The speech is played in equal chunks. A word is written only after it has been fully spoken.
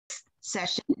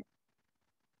session.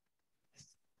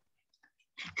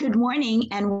 Good morning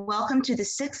and welcome to the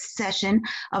 6th session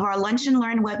of our Lunch and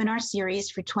Learn webinar series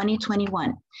for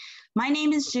 2021. My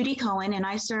name is Judy Cohen and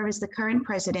I serve as the current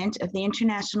president of the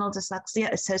International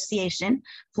Dyslexia Association,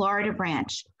 Florida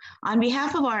branch. On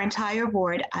behalf of our entire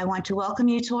board, I want to welcome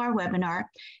you to our webinar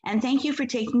and thank you for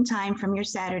taking time from your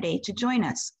Saturday to join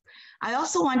us. I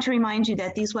also want to remind you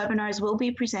that these webinars will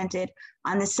be presented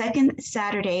on the second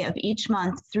Saturday of each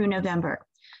month through November,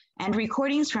 and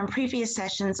recordings from previous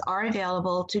sessions are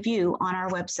available to view on our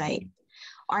website.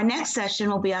 Our next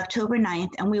session will be October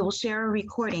 9th, and we will share a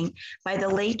recording by the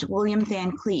late William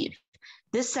Van Cleve.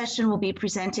 This session will be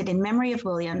presented in memory of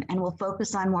William and will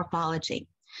focus on morphology.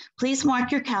 Please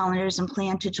mark your calendars and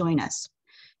plan to join us.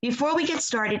 Before we get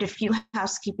started, a few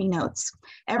housekeeping notes.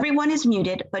 Everyone is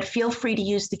muted, but feel free to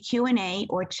use the Q&A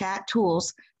or chat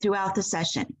tools throughout the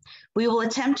session. We will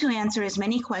attempt to answer as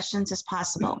many questions as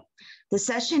possible. The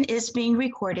session is being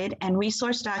recorded and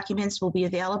resource documents will be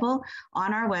available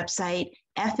on our website,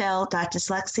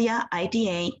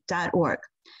 fl.dyslexiaida.org.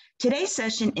 Today's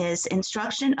session is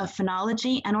Instruction of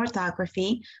Phonology and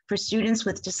Orthography for Students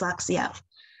with Dyslexia.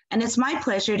 And it's my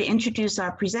pleasure to introduce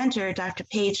our presenter, Dr.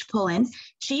 Paige Pullen,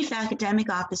 Chief Academic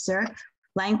Officer,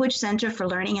 Language Center for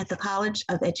Learning at the College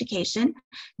of Education,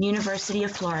 University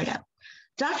of Florida.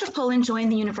 Dr. Pullen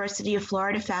joined the University of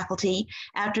Florida faculty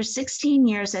after 16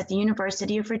 years at the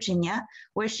University of Virginia,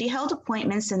 where she held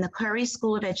appointments in the Curry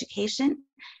School of Education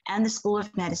and the School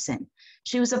of Medicine.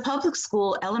 She was a public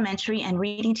school elementary and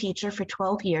reading teacher for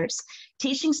 12 years,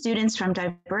 teaching students from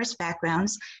diverse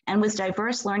backgrounds and with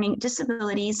diverse learning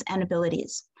disabilities and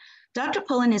abilities. Dr.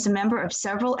 Pullen is a member of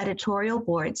several editorial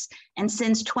boards and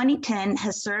since 2010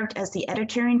 has served as the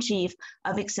editor-in-chief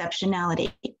of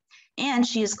Exceptionality, and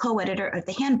she is co-editor of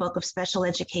the Handbook of Special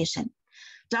Education.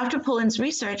 Dr. Pullen's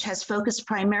research has focused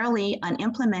primarily on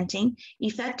implementing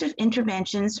effective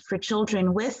interventions for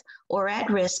children with or at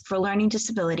risk for learning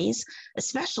disabilities,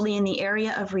 especially in the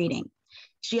area of reading.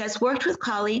 She has worked with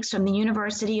colleagues from the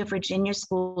University of Virginia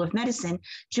School of Medicine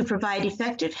to provide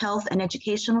effective health and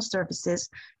educational services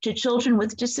to children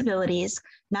with disabilities,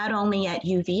 not only at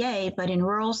UVA, but in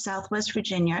rural Southwest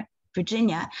Virginia,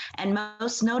 and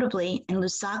most notably in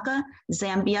Lusaka,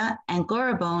 Zambia, and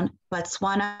Gorobone,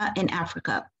 Botswana, in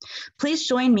Africa. Please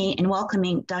join me in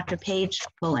welcoming Dr. Paige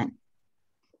Pullen.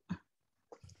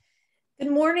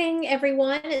 Good morning,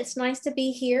 everyone. It's nice to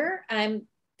be here.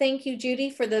 Thank you, Judy,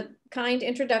 for the kind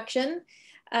introduction.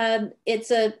 It's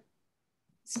a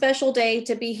special day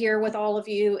to be here with all of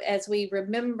you as we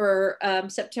remember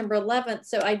September 11th.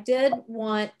 So I did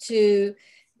want to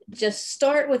just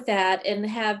start with that and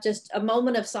have just a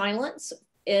moment of silence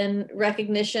in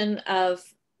recognition of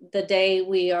the day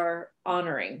we are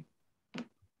honoring.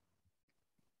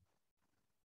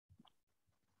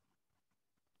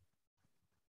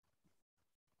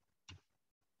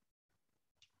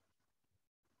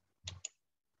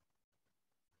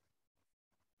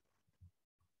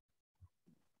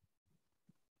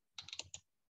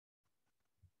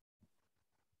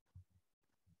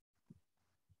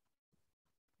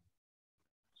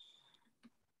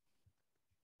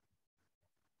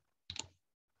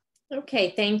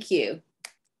 Okay, thank you.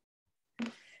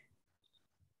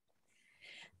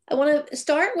 I want to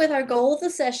start with our goal of the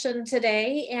session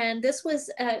today, and this was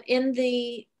in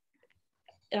the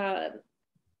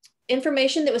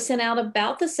information that was sent out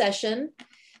about the session.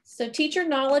 So teacher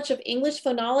knowledge of English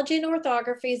phonology and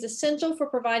orthography is essential for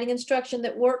providing instruction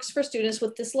that works for students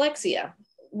with dyslexia.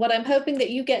 What I'm hoping that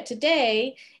you get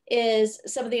today is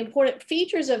some of the important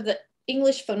features of the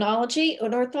English phonology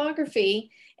and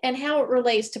orthography and how it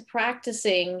relates to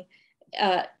practicing,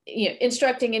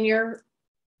 instructing in your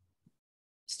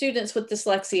students with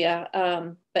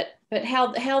dyslexia, but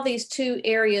how these two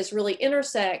areas really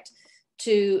intersect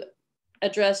to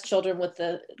address children with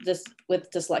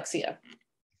dyslexia.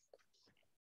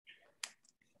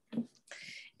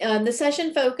 The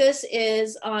session focus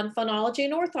is on phonology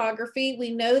and orthography.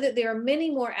 We know that there are many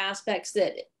more aspects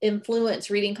that influence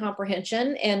reading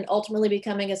comprehension and ultimately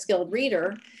becoming a skilled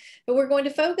reader. But we're going to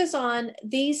focus on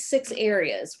these 6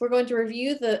 areas. We're going to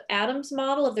review the Adams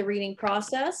model of the reading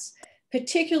process,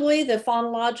 particularly the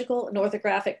phonological and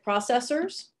orthographic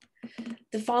processors,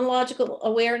 the phonological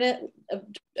awareness,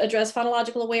 address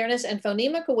phonological awareness and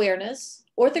phonemic awareness,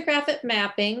 orthographic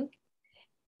mapping,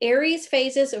 Aries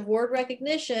phases of word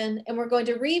recognition, and we're going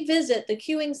to revisit the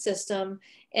cueing system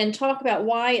and talk about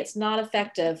why it's not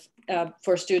effective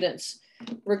for students,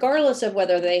 regardless of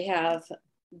whether they have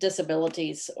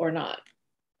disabilities or not.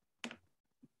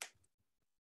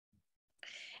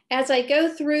 As I go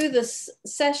through this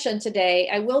session today,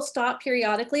 I will stop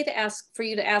periodically for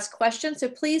you to ask questions. So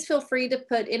please feel free to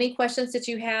put any questions that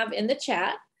you have in the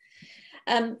chat.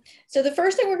 So the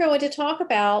first thing we're going to talk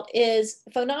about is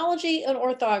phonology and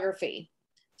orthography.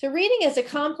 So reading is a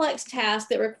complex task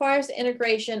that requires the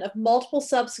integration of multiple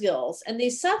subskills, and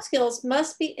these subskills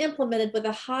must be implemented with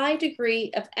a high degree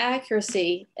of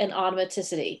accuracy and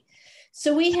automaticity.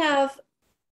 So we have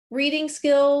reading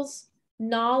skills,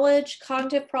 knowledge,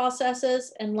 cognitive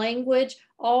processes, and language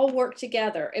all work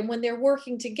together. And when they're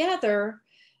working together,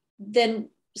 then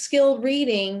skilled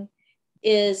reading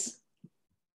is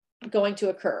going to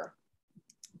occur.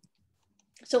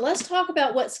 So let's talk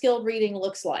about what skilled reading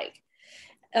looks like.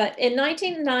 In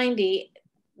 1990,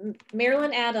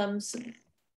 Marilyn Adams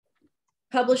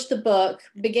published the book,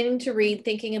 Beginning to Read,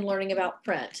 Thinking and Learning About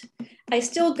Print. I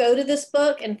still go to this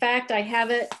book. In fact, I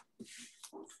have it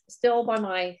still by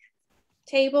my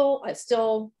table. It's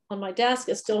still on my desk.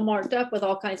 It's still marked up with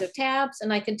all kinds of tabs.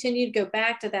 And I continue to go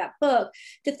back to that book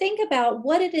to think about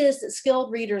what it is that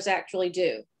skilled readers actually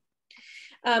do.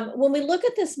 When we look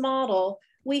at this model,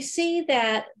 we see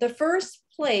that the first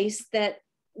place that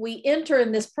we enter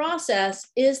in this process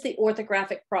is the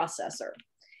orthographic processor.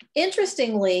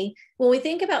 Interestingly, when we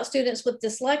think about students with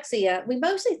dyslexia, we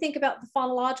mostly think about the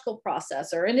phonological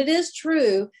processor. And it is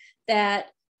true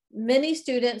that many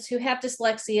students who have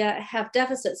dyslexia have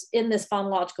deficits in this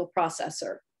phonological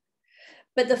processor.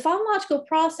 But the phonological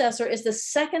processor is the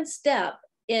second step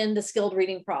in the skilled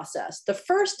reading process. The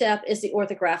first step is the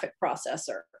orthographic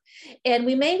processor. And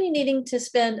we may be needing to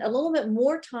spend a little bit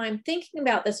more time thinking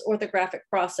about this orthographic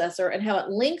processor and how it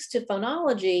links to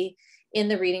phonology in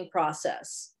the reading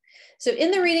process. So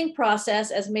in the reading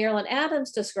process, as Marilyn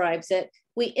Adams describes it,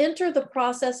 we enter the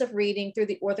process of reading through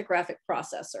the orthographic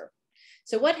processor.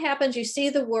 So what happens? You see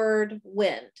the word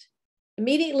wind.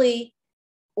 Immediately,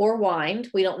 or wind,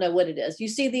 we don't know what it is. You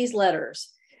see these letters.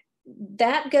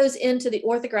 That goes into the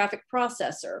orthographic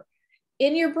processor.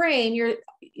 In your brain,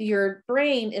 your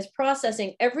brain is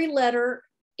processing every letter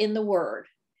in the word,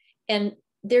 and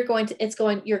you're going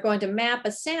to map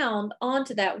a sound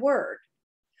onto that word.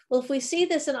 Well, if we see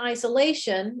this in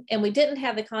isolation and we didn't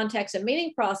have the context and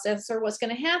meaning processor, what's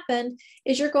going to happen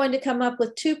is you're going to come up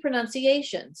with two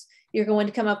pronunciations. You're going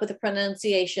to come up with a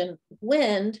pronunciation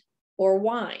wind or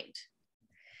wind.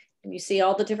 And you see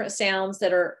all the different sounds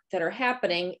that are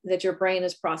happening that your brain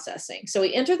is processing. So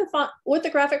we enter the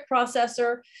orthographic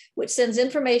processor, which sends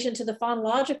information to the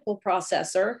phonological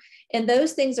processor, and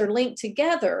those things are linked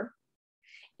together.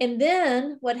 And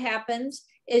then what happens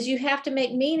is you have to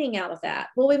make meaning out of that.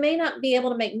 Well, we may not be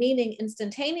able to make meaning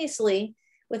instantaneously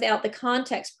without the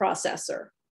context processor.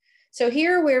 So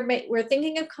here we're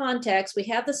thinking of context. We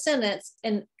have the sentence,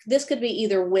 and this could be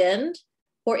either wind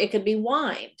or it could be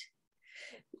wind.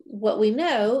 What we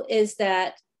know is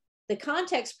that the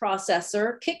context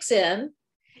processor kicks in,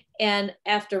 and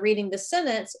after reading the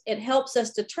sentence, it helps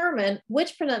us determine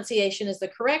which pronunciation is the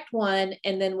correct one,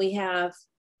 and then we have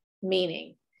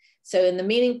meaning. So in the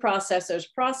meaning processor's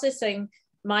processing,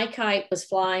 my kite was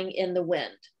flying in the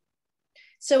wind.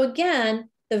 So again,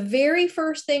 the very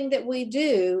first thing that we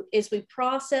do is we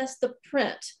process the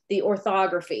print, the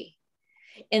orthography.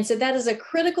 And so that is a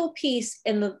critical piece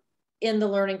in the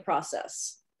learning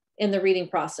process, in the reading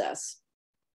process.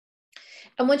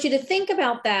 I want you to think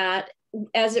about that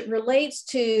as it relates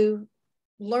to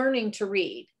learning to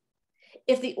read.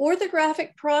 If the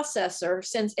orthographic processor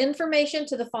sends information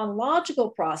to the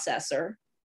phonological processor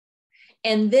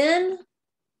and then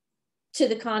to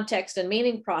the context and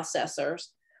meaning processors,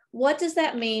 what does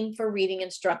that mean for reading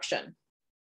instruction?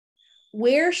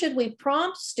 Where should we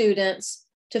prompt students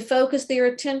to focus their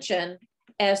attention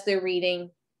as they're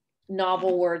reading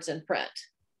novel words in print?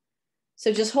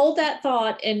 So just hold that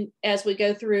thought and as we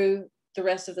go through the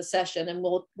rest of the session, and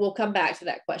we'll come back to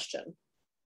that question.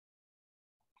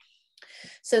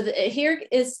 So here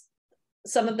is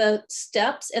some of the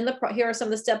steps here are some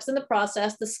of the steps in the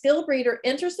process. The skilled reader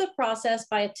enters the process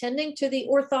by attending to the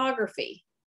orthography,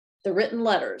 the written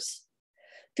letters.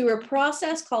 Through a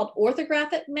process called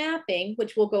orthographic mapping,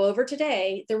 which we'll go over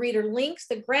today, the reader links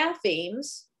the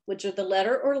graphemes, which are the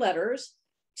letter or letters,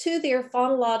 to their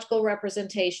phonological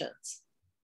representations.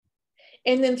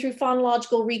 And then through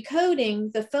phonological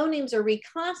recoding, the phonemes are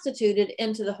reconstituted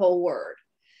into the whole word.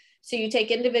 So you take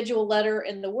individual letter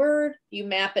in the word, you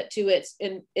map it to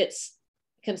its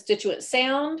constituent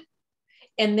sound,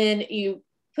 and then you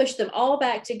push them all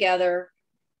back together.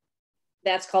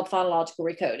 That's called phonological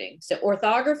recoding. So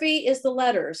orthography is the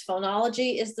letters,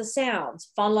 phonology is the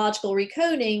sounds. Phonological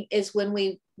recoding is when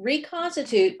we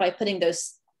reconstitute by putting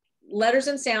those letters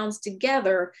and sounds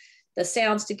together the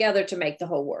sounds together to make the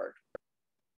whole word.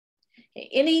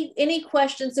 Any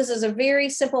questions? This is a very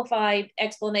simplified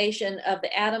explanation of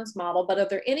the Adams model, but are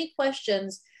there any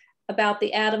questions about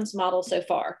the Adams model so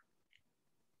far?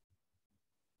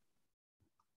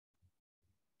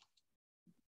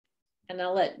 And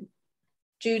I'll let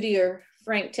Judy or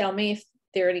Frank tell me if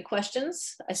there are any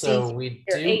questions. So we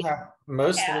do have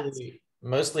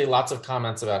mostly lots of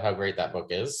comments about how great that book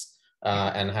is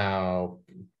and how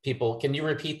people, can you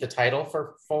repeat the title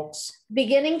for folks?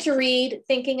 Beginning to Read,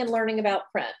 Thinking and Learning About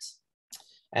Print.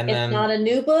 And it's then, not a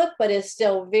new book, but it's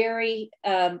still very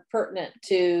pertinent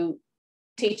to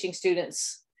teaching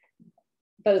students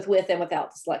both with and without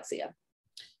dyslexia.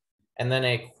 And then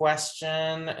a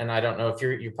question, and I don't know if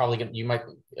you might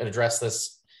address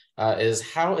this, is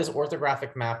how is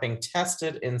orthographic mapping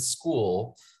tested in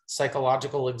school,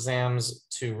 psychological exams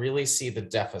to really see the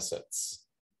deficits?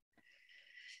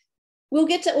 We'll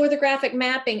get to orthographic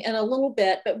mapping in a little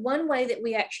bit, but one way that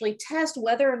we actually test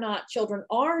whether or not children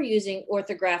are using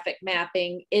orthographic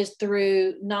mapping is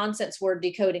through nonsense word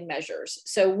decoding measures.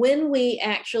 So when we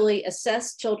actually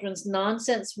assess children's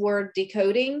nonsense word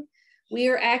decoding, we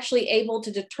are actually able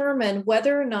to determine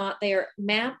whether or not they are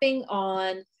mapping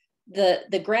on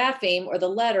the grapheme or the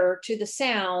letter to the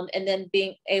sound and then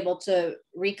being able to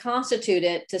reconstitute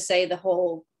it to say the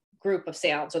whole group of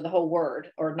sounds or the whole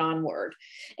word or non-word.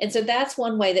 And so that's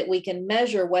one way that we can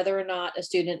measure whether or not a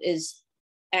student is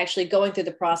actually going through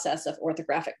the process of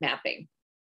orthographic mapping.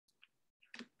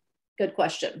 Good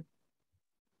question.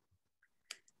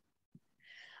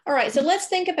 All right, so let's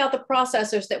think about the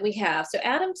processors that we have. So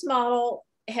Adams' model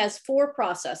has 4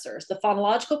 processors: the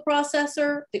phonological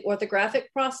processor, the orthographic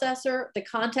processor, the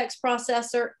context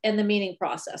processor, and the meaning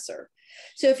processor.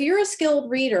 So if you're a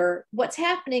skilled reader, what's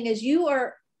happening is you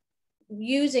are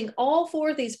using all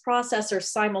 4 of these processors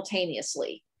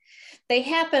simultaneously. They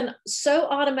happen so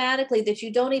automatically that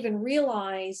you don't even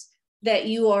realize that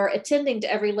you are attending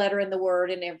to every letter in the word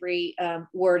and every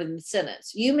word in the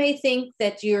sentence. You may think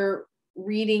that you're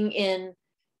reading in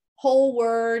whole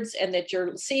words and that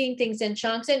you're seeing things in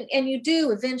chunks, and you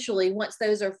do eventually once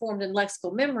those are formed in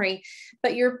lexical memory,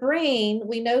 but your brain,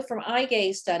 we know from eye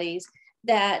gaze studies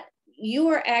that you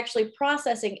are actually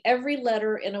processing every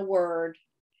letter in a word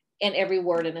and every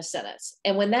word in a sentence.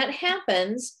 And when that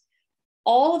happens,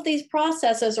 all of these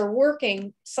processes are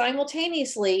working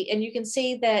simultaneously, and you can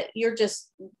see that you're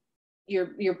just,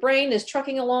 your brain is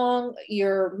trucking along,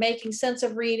 you're making sense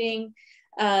of reading,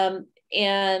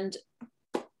 and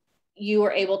you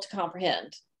are able to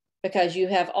comprehend because you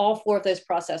have all 4 of those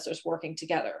processors working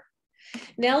together.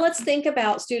 Now let's think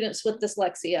about students with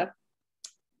dyslexia.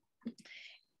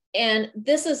 And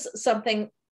this is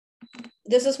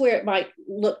where it might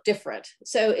look different.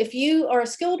 So if you are a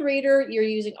skilled reader, you're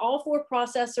using all 4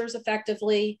 processors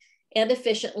effectively and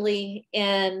efficiently,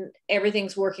 and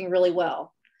everything's working really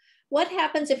well. What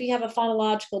happens if you have a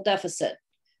phonological deficit?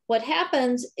 What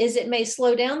happens is it may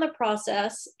slow down the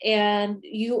process and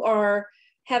you are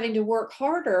having to work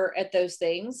harder at those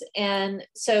things. And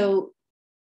so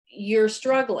you're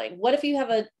struggling. What if you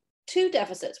have 2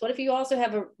 deficits? What if you also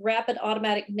have a rapid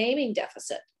automatic naming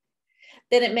deficit?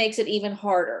 Then it makes it even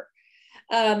harder.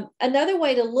 Another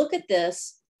way to look at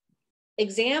this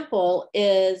example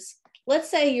is, let's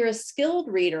say you're a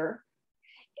skilled reader,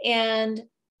 and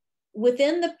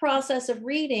within the process of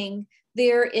reading,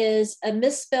 there is a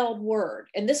misspelled word.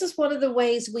 And this is one of the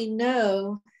ways we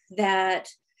know that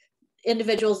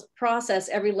individuals process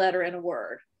every letter in a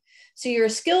word. So you're a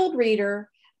skilled reader,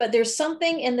 but there's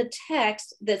something in the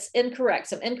text that's incorrect,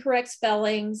 some incorrect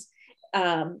spellings.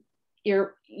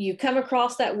 You come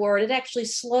across that word, it actually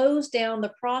slows down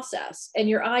the process, and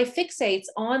your eye fixates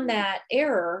on that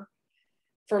error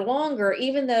for longer,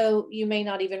 even though you may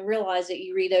not even realize that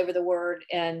you read over the word,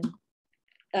 and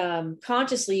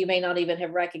consciously you may not even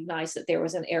have recognized that there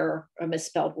was an error, a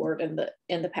misspelled word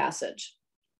in the passage.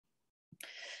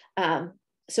 So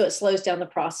it slows down the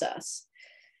process.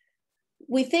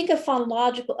 We think of a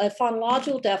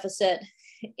phonological deficit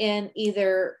in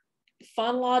either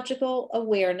phonological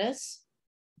awareness,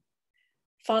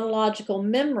 phonological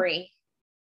memory,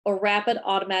 or rapid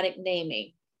automatic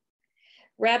naming.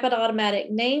 Rapid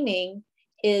automatic naming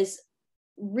is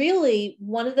really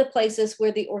one of the places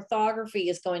where the orthography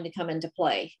is going to come into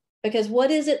play, because what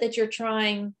is it that you're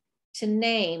trying to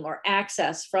name or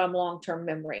access from long-term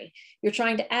memory? You're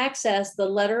trying to access the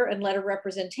letter and letter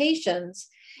representations.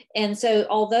 And so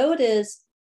although it is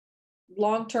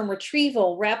long-term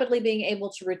retrieval, rapidly being able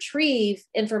to retrieve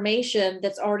information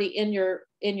that's already in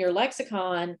your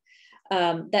lexicon,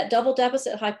 that double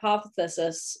deficit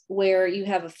hypothesis, where you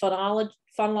have a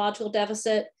phonological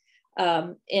deficit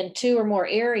in 2 or more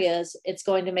areas, it's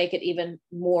going to make it even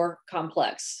more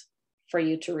complex for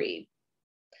you to read.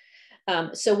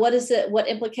 So what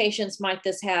implications might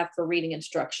this have for reading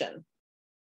instruction?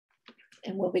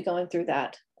 And we'll be going through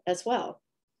that as well.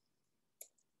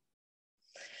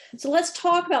 So let's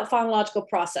talk about phonological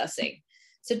processing.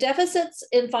 So deficits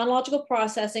in phonological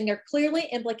processing are clearly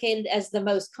implicated as the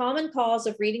most common cause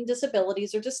of reading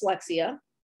disabilities or dyslexia.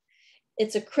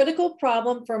 It's a critical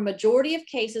problem for a majority of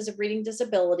cases of reading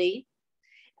disability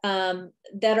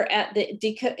that are at the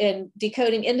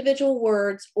decoding individual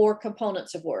words or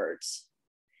components of words.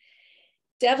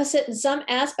 Deficit in some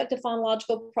aspect of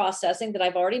phonological processing that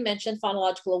I've already mentioned,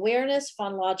 phonological awareness,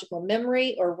 phonological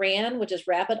memory, or RAN, which is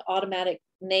rapid automatic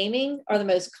naming, are the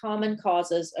most common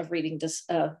causes of reading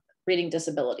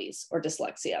disabilities or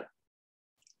dyslexia.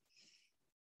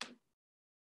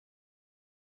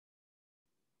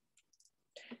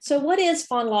 So what is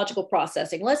phonological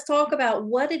processing? Let's talk about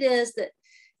what it is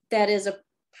that is a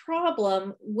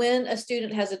problem when a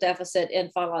student has a deficit in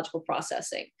phonological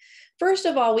processing. First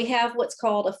of all, we have what's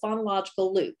called a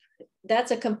phonological loop.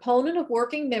 That's a component of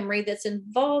working memory that's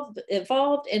involved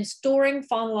in storing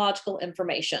phonological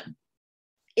information.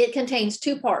 It contains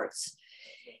 2 parts.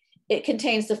 It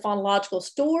contains the phonological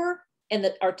store and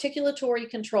the articulatory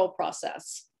control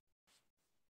process.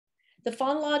 The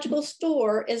phonological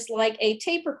store is like a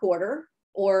tape recorder,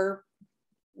 or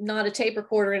not a tape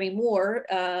recorder anymore,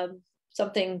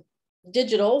 something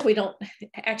digital. We don't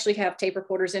actually have tape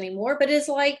recorders anymore, but it's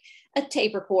like a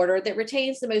tape recorder that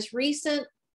retains the most recent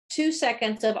 2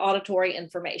 seconds of auditory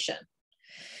information.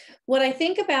 What I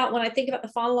think about when I think about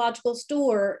the phonological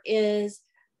store is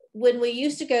when we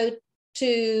used to go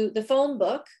to the phone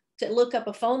book to look up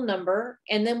a phone number,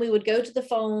 and then we would go to the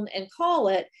phone and call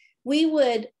it, we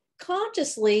would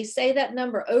consciously say that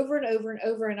number over and over and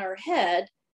over in our head.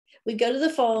 We'd go to the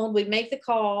phone, we'd make the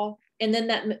call, and then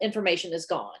that information is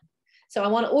gone. So I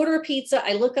want to order a pizza.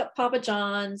 I look up Papa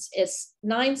John's. It's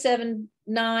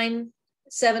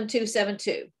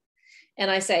 9797272.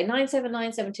 And I say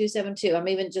 9797272. I'm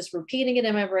even just repeating it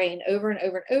in my brain over and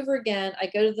over and over again. I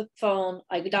go to the phone,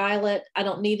 I dial it. I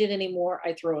don't need it anymore.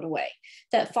 I throw it away.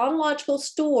 That phonological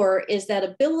store is that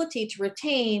ability to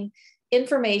retain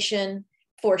information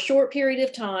for a short period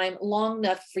of time, long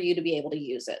enough for you to be able to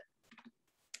use it.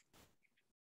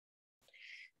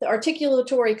 The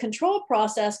articulatory control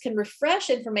process can refresh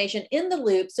information in the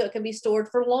loop so it can be stored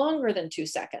for longer than 2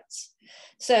 seconds.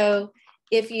 So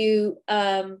if you,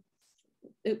 I'm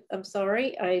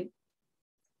sorry,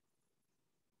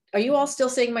 are you all still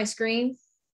seeing my screen?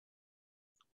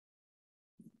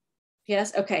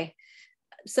 Yes, okay.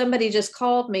 Somebody just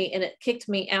called me and it kicked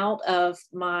me out of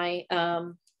my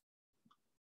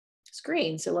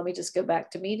screen. So let me just go back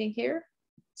to meeting here.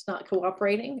 It's not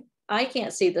cooperating. I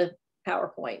can't see the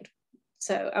PowerPoint.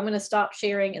 So I'm going to stop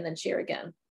sharing and then share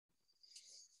again.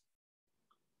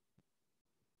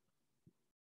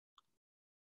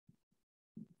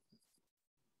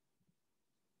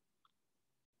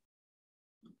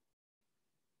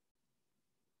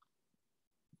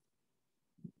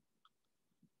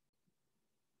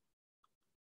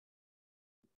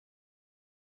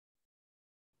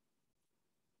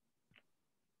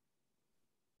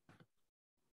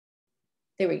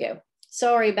 There we go.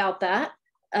 Sorry about that.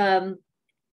 So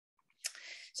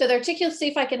the articulate, see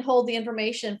if I can hold the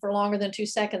information for longer than 2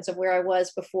 seconds of where I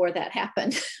was before that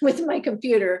happened with my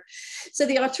computer. So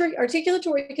the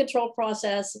articulatory control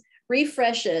process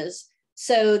refreshes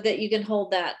so that you can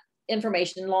hold that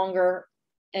information longer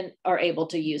and are able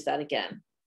to use that again.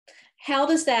 How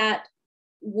does that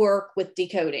work with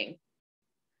decoding?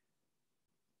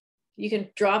 You can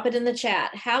drop it in the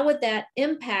chat. How would that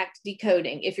impact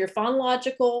decoding if your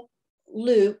phonological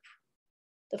loop,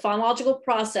 the phonological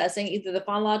processing, either the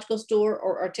phonological store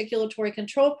or articulatory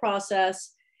control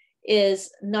process,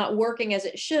 is not working as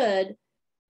it should?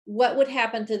 What would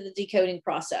happen to the decoding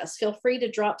process? Feel free to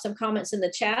drop some comments in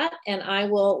the chat, and I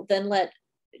will then let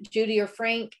Judy or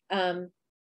Frank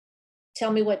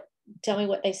tell me what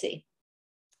they see.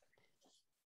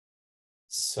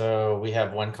 So we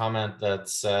have one comment that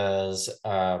says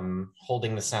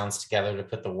holding the sounds together to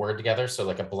put the word together. So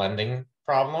like a blending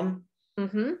problem.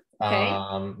 Mm-hmm.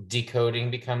 Okay.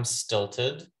 Decoding becomes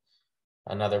stilted.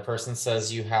 Another person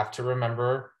says you have to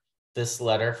remember this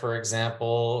letter, for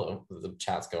example. The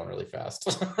chat's going really fast.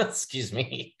 Excuse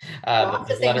me.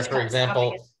 This letter, for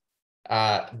example,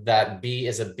 that B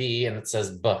is a B and it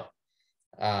says B.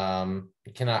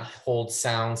 You cannot hold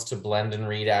sounds to blend and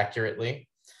read accurately.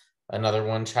 Another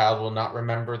one, child will not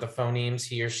remember the phonemes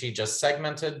he or she just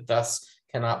segmented, thus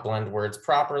cannot blend words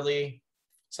properly.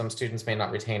 Some students may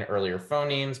not retain earlier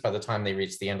phonemes by the time they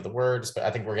reach the end of the words, but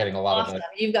I think we're getting a lot Awesome. of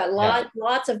that. You've got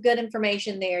lots of good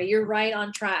information there. You're right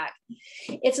on track.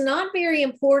 It's not very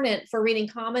important for reading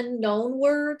common known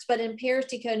words, but impairs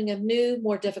decoding of new,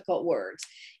 more difficult words.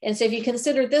 And so if you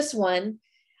consider this one,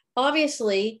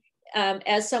 obviously,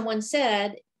 as someone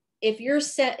said, if you're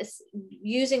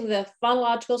using the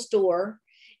phonological store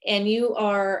and you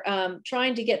are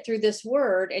trying to get through this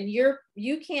word and you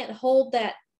can't hold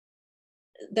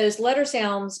those letter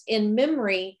sounds in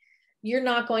memory, you're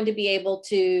not going to be able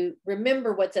to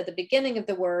remember what's at the beginning of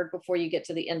the word before you get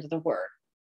to the end of the word.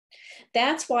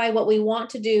 That's why what we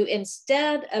want to do,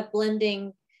 instead of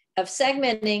segmenting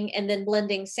and then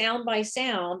blending sound by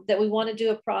sound, that we want to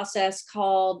do a process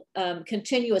called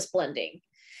continuous blending.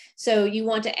 So you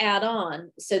want to add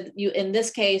on. So in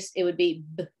this case, it would be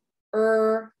b,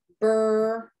 bur,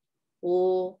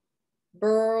 l,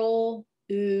 burl,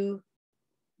 oo,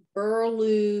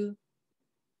 burloo,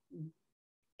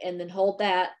 and then hold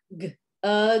that, g,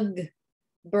 ugh,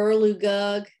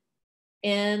 burlugug,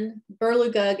 n,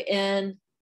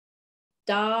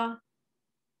 da,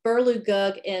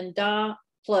 burlugug, and da,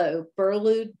 plo,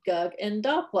 burlugug, and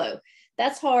da, plo.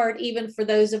 That's hard even for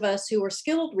those of us who are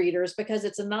skilled readers because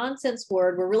it's a nonsense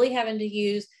word. We're really having to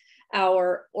use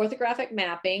our orthographic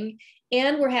mapping,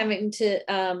 and we're having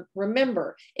to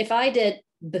remember. If I did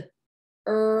b,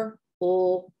 l,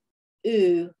 oo,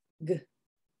 g, g,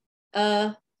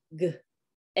 n, d,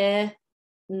 a,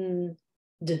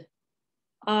 p,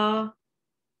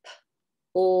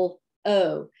 l,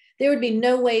 o, there would be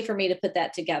no way for me to put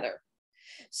that together.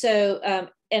 So,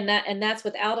 and that's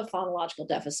without a phonological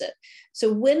deficit.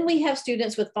 So when we have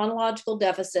students with phonological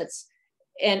deficits,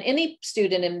 and any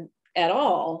student at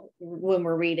all, when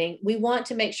we're reading, we want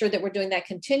to make sure that we're doing that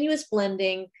continuous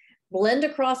blending, blend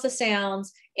across the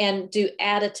sounds, and do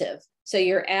additive. So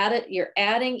you're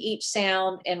adding each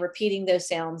sound and repeating those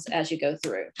sounds as you go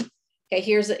through. Okay,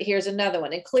 here's another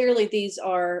one. And clearly these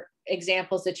are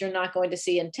examples that you're not going to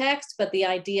see in text, but the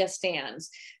idea stands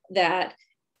that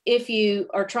if you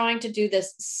are trying to do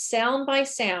this sound by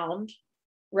sound,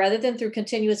 rather than through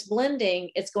continuous blending,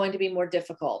 it's going to be more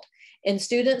difficult. And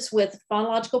students with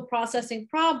phonological processing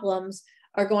problems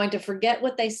are going to forget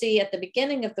what they see at the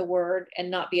beginning of the word and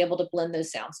not be able to blend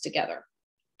those sounds together.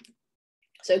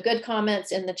 So good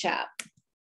comments in the chat.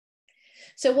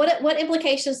 So what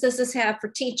implications does this have for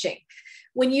teaching?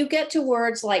 When you get to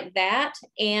words like that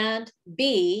and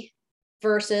be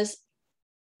versus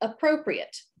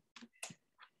appropriate.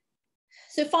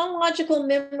 So phonological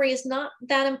memory is not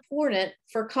that important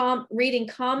for reading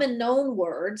common known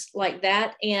words like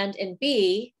that and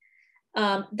be.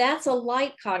 That's a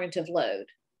light cognitive load.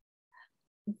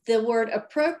 The word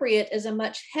appropriate is a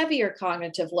much heavier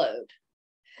cognitive load.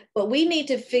 What we need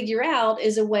to figure out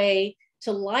is a way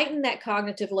to lighten that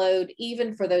cognitive load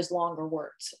even for those longer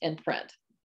words in print.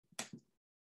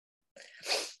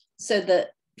 So the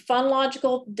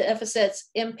phonological deficits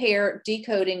impair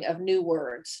decoding of new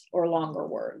words or longer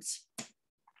words.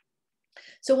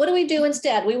 So what do we do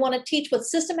instead? We want to teach with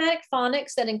systematic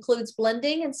phonics that includes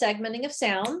blending and segmenting of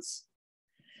sounds,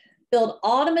 build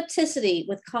automaticity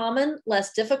with common,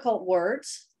 less difficult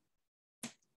words,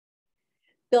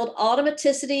 build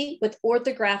automaticity with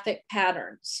orthographic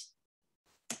patterns.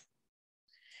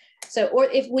 So,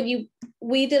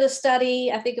 we did a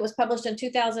study, I think it was published in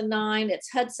 2009,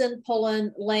 it's Hudson,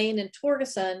 Pullen, Lane, and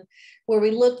Torgeson, where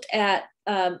we looked at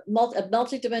a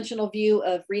multi-dimensional view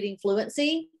of reading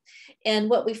fluency. And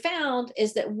what we found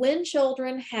is that when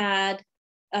children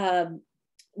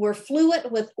were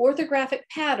fluent with orthographic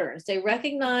patterns, they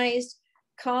recognized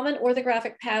common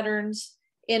orthographic patterns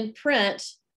in print,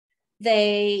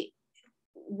 they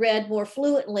read more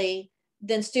fluently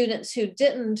than students who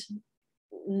didn't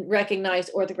recognize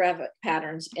orthographic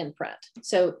patterns in print.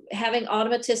 So having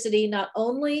automaticity not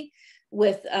only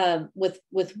with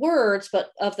words,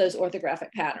 but of those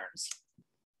orthographic patterns.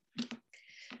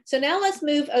 So now let's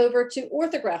move over to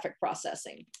orthographic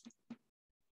processing.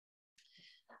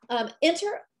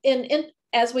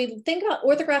 As we think about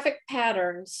orthographic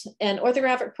patterns and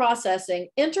orthographic processing,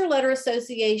 interletter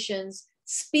associations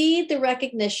speed the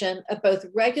recognition of both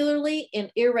regularly and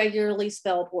irregularly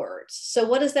spelled words. So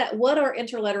what is that? What are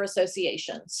interletter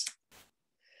associations?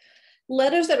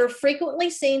 Letters that are frequently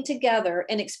seen together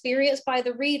and experienced by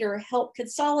the reader help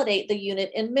consolidate the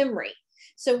unit in memory.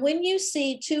 So when you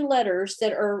see two letters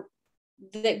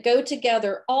that go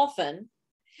together often,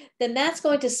 then that's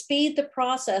going to speed the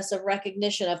process of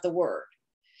recognition of the word.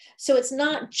 So it's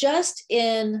not just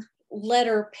in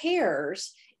letter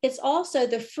pairs, it's also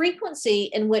the frequency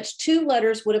in which two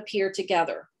letters would appear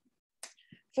together.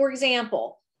 For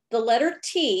example, the letter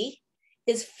T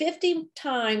is 50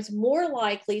 times more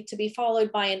likely to be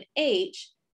followed by an H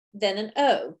than an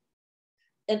O.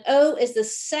 An O is the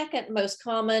second most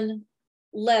common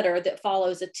letter that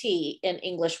follows a T in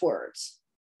English words.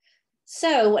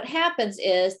 So what happens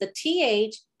is the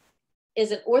TH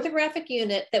is an orthographic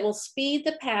unit that will speed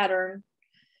the pattern,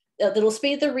 that will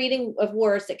speed the reading of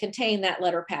words that contain that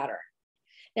letter pattern.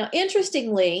 Now,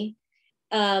 interestingly,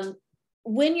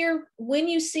 when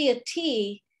you see a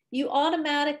T, you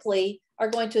automatically are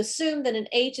going to assume that an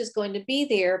H is going to be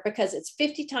there because it's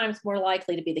 50 times more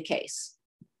likely to be the case.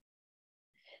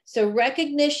 So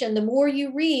recognition, the more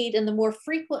you read and the more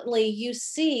frequently you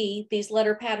see these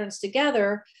letter patterns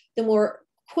together, the more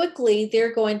quickly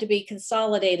they're going to be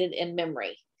consolidated in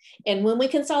memory. And when we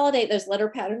consolidate those letter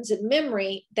patterns in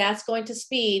memory, that's going to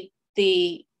speed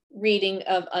the reading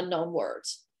of unknown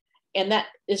words. And that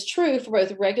is true for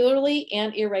both regularly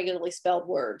and irregularly spelled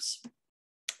words.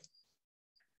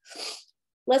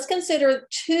 Let's consider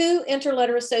two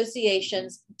interletter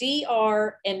associations,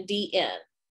 DR and DN.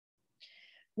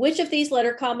 Which of these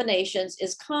letter combinations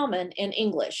is common in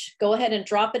English? Go ahead and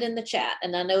drop it in the chat.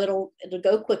 And I know it'll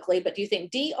go quickly, but do you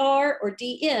think DR or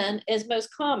DN is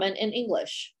most common in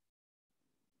English?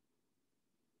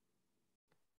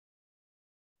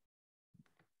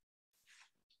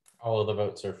 All of the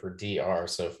votes are for DR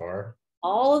so far.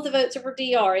 All of the votes are for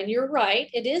DR, and you're right,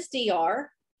 it is DR.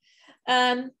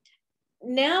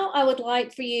 Now I would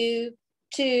like for you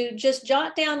to just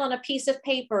jot down on a piece of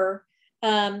paper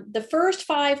the first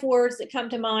 5 words that come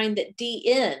to mind that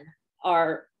DN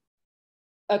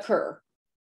occur,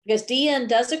 because DN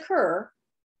does occur.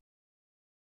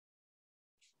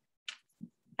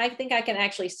 I think I can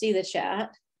actually see the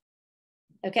chat.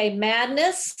 Okay,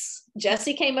 madness.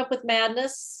 Jesse came up with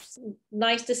madness.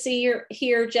 Nice to see you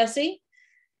here, Jesse.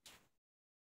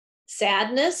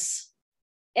 Sadness.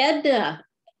 Edna.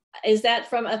 Is that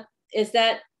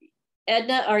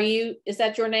Edna? Is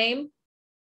that your name?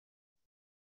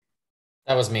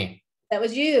 That was me. That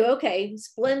was you. Okay.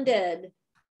 Splendid.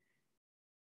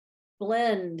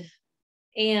 Blend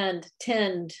and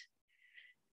tend.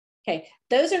 Okay.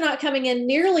 Those are not coming in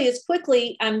nearly as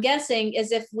quickly, I'm guessing,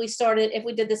 as if we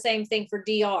did the same thing for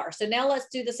DR. So now let's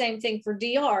do the same thing for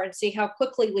DR and see how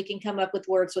quickly we can come up with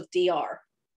words with DR.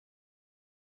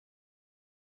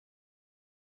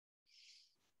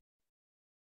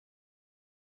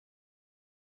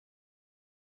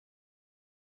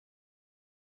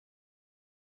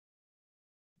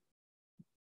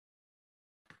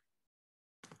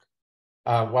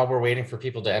 While we're waiting for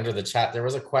people to enter the chat, there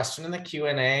was a question in the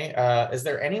Q&A. Is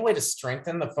there any way to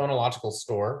strengthen the phonological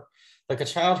score? Like a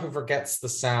child who forgets the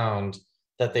sound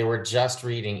that they were just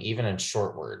reading, even in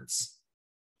short words.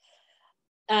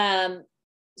 So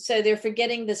they're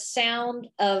forgetting the sound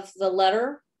of the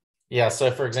letter? Yeah,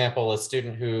 so for example, a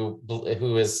student who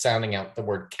is sounding out the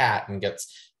word cat and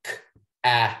gets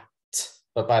k-at,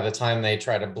 but by the time they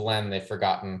try to blend, they've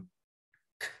forgotten.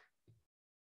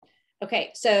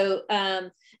 Okay, so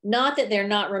not that they're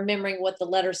not remembering what the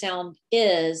letter sound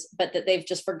is, but that they've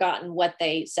just forgotten what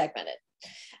they segmented.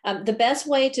 The best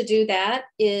way to do that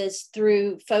is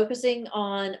through focusing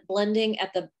on blending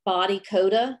at the body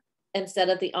coda instead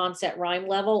of the onset rhyme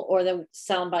level or the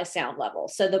sound by sound level.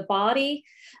 So the body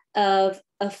of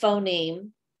a phoneme,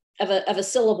 of a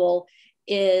syllable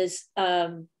is,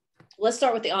 let's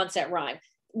start with the onset rhyme.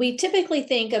 We typically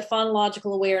think of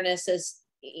phonological awareness as,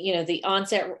 the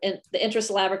onset, the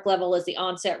intrasyllabic level is the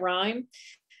onset rhyme.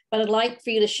 But I'd like for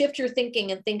you to shift your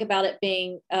thinking and think about it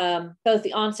being both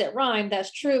the onset rhyme,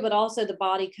 that's true, but also the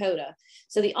body coda.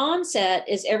 So the onset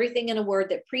is everything in a word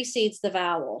that precedes the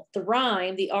vowel. The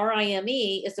rhyme, the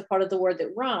R-I-M-E, is the part of the word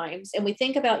that rhymes. And we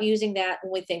think about using that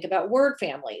when we think about word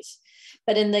families.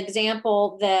 But in the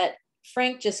example that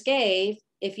Frank just gave,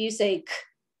 if you say k,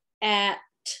 at,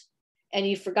 and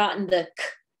you've forgotten the k,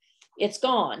 it's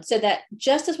gone. So that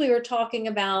just as we were talking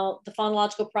about the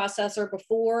phonological processor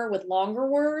before with longer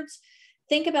words,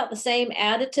 think about the same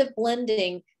additive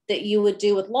blending that you would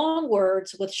do with long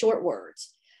words with short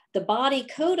words. The body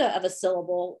coda of a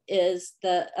syllable is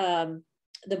the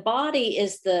body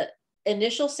is the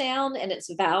initial sound and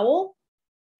its vowel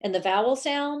and the vowel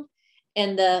sound,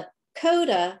 and the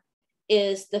coda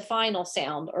is the final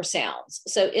sound or sounds.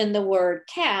 So in the word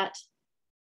cat,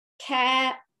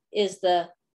 cat is the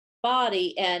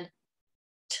body and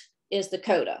t is the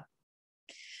coda.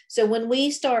 So when we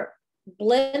start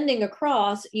blending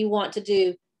across, you want to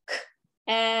do k,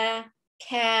 a,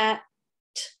 cat,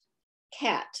 t,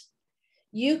 cat.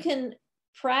 You can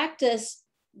practice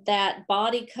that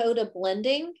body coda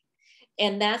blending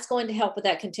And that's going to help with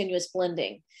that continuous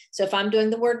blending. So if I'm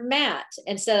doing the word mat,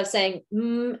 instead of saying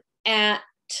at,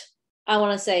 I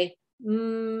want to say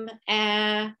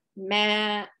mat,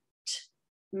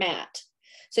 mat.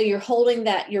 So you're holding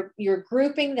that, you're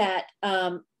grouping that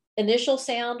initial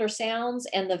sound or sounds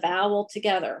and the vowel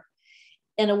together.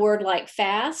 In a word like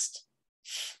fast,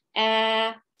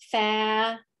 fast,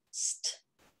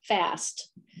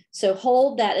 fast. So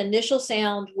hold that initial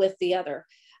sound with the other.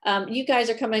 You guys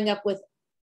are coming up with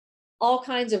all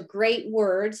kinds of great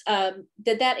words.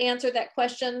 Did that answer that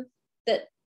question that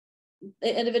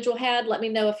the individual had? Let me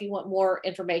know if you want more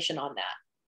information on that.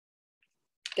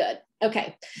 Good.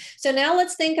 Okay. So now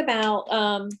let's think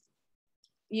about,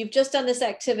 you've just done this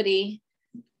activity,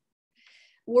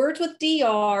 words with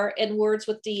DR and words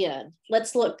with DN.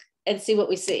 Let's look and see what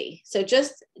we see. So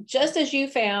just as you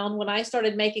found when I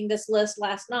started making this list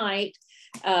last night,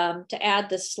 to add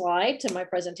this slide to my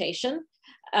presentation,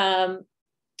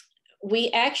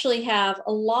 we actually have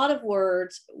a lot of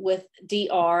words with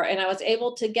DR, and I was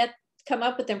able to come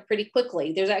up with them pretty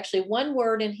quickly. There's actually one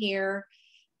word in here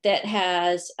that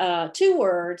has two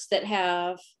words that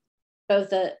have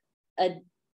both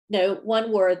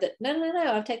one word that, no,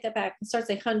 I'll take that back. It starts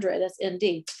with 100, that's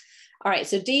ND. All right,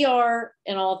 so DR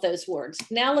and all of those words.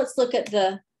 Now let's look at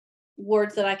the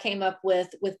words that I came up with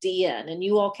DN, and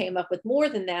you all came up with more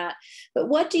than that. But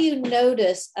what do you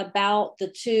notice about the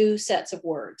two sets of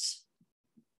words?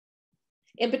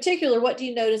 In particular, what do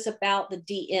you notice about the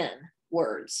DN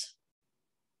words?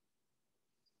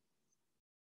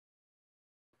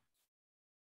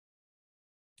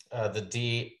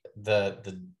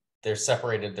 They're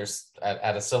separated. There's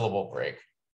at a syllable break.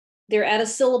 They're at a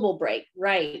syllable break,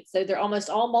 right? So they're almost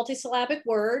all multisyllabic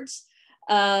words.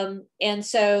 And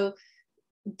so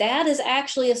that is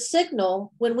actually a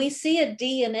signal when we see a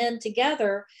D and N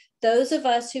together. Those of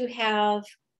us who have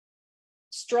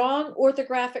strong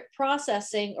orthographic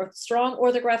processing or strong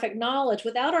orthographic knowledge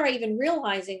without our even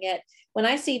realizing it, when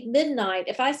I see midnight,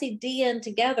 if I see DN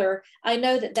together, I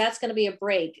know that that's going to be a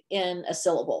break in a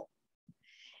syllable.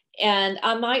 And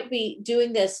I might be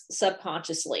doing this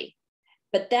subconsciously,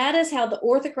 but that is how the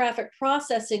orthographic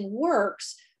processing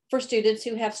works for students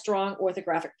who have strong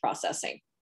orthographic processing,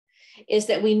 is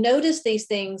that we notice these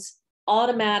things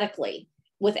automatically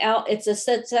without, it's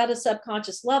at a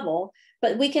subconscious level,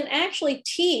 but we can actually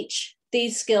teach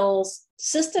these skills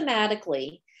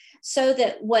systematically so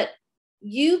that what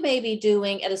you may be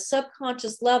doing at a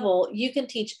subconscious level, you can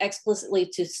teach explicitly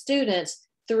to students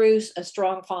through a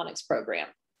strong phonics program.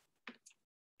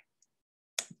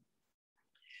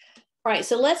 All right,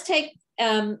 so let's take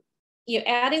adding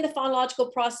the phonological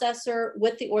processor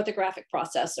with the orthographic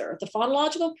processor. The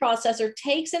phonological processor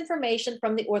takes information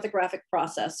from the orthographic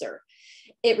processor.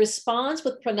 It responds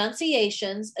with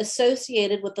pronunciations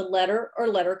associated with the letter or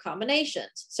letter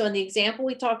combinations. So in the example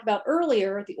we talked about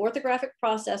earlier, the orthographic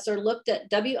processor looked at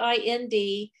WIND,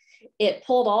 it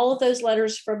pulled all of those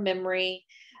letters from memory,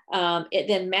 it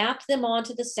then mapped them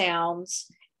onto the sounds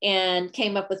and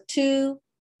came up with two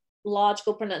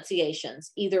logical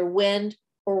pronunciations, either wind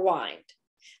or wind.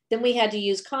 Then we had to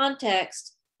use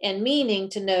context and meaning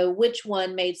to know which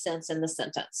one made sense in the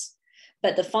sentence.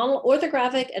 But the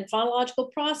orthographic and phonological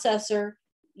processor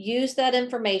used that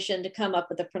information to come up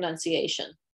with a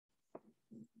pronunciation.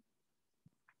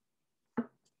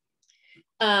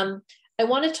 I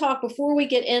want to talk, before we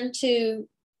get into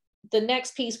the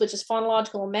next piece, which is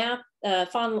phonological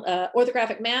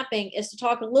orthographic mapping, is to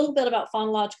talk a little bit about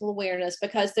phonological awareness,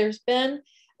 because there's been,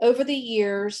 over the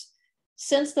years,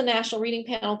 since the National Reading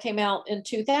Panel came out in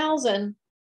 2000,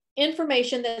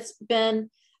 information that's been,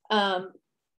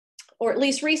 or at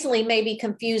least recently, may be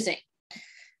confusing.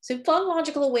 So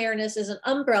phonological awareness is an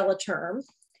umbrella term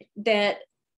that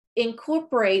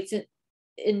incorporates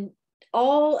in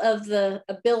all of the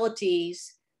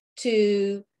abilities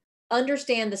to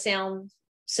understand the sound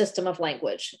system of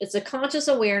language. It's a conscious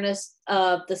awareness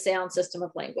of the sound system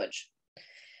of language.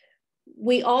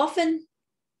 We often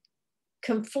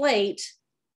conflate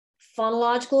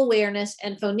phonological awareness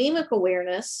and phonemic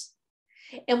awareness,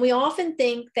 and we often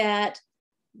think that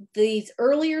these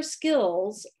earlier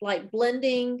skills, like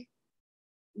blending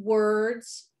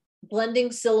words,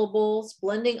 blending syllables,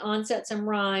 blending onsets and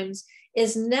rhymes,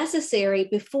 is necessary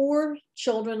before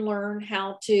children learn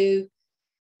how to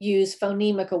use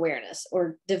phonemic awareness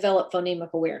or develop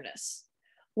phonemic awareness.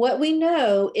 What we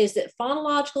know is that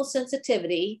phonological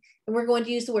sensitivity, and we're going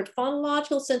to use the word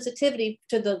phonological sensitivity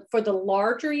for the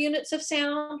larger units of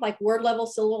sound, like word level,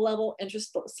 syllable level,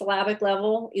 intersyllabic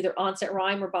level, either onset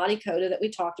rhyme or body coda that we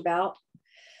talked about.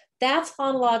 That's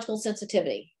phonological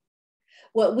sensitivity.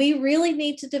 What we really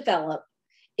need to develop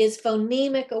is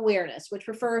phonemic awareness, which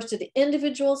refers to the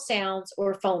individual sounds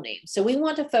or phonemes. So we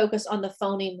want to focus on the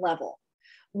phoneme level.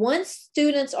 Once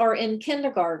students are in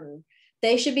kindergarten,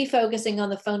 they should be focusing on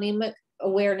the phonemic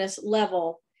awareness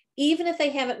level, even if they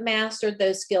haven't mastered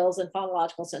those skills in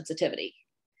phonological sensitivity.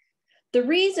 The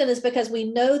reason is because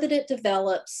we know that it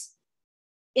develops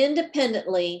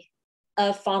independently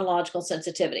of phonological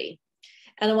sensitivity.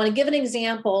 And I want to give an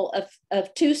example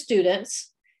of two students.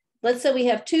 Let's say we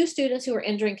have two students who are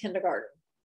entering kindergarten.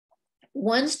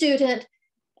 One student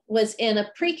was in a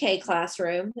pre-K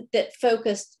classroom that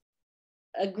focused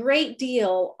a great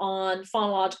deal on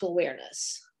phonological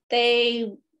awareness.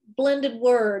 They blended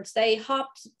words, they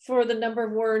hopped for the number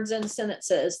of words in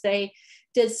sentences, they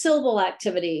did syllable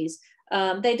activities,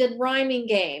 they did rhyming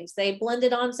games, they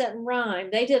blended onset and rhyme,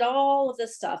 they did all of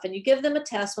this stuff. And you give them a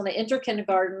test when they enter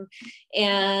kindergarten,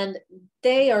 and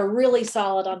they are really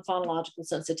solid on phonological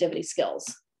sensitivity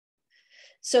skills.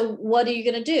 So what are you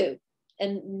going to do?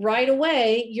 And right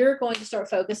away, you're going to start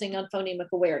focusing on phonemic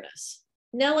awareness.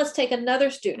 Now let's take another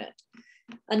student.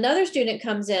 Another student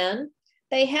comes in,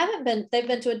 they've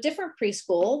been to a different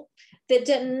preschool that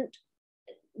didn't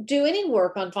do any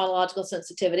work on phonological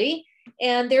sensitivity,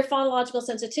 and their phonological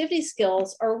sensitivity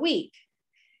skills are weak.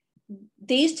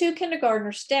 These two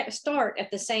kindergartners start at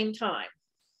the same time.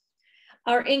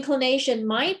 Our inclination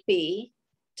might be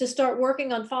to start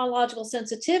working on phonological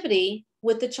sensitivity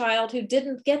with the child who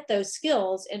didn't get those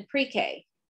skills in pre-K.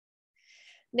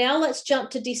 Now let's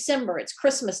jump to December. It's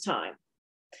Christmas time.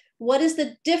 What is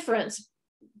the difference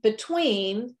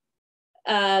between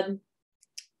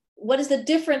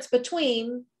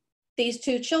these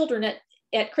two children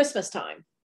at Christmas time?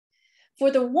 For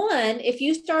the one, if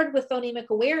you started with phonemic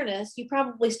awareness, you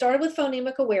probably started with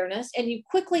phonemic awareness and you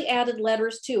quickly added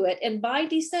letters to it. And by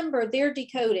December, they're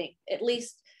decoding at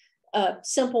least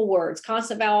simple words,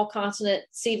 consonant, vowel, consonant,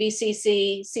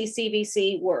 CVCC,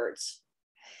 CCVC words.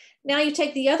 Now you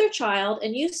take the other child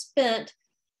and you spent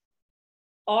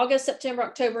August, September,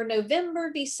 October,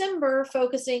 November, December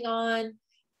focusing on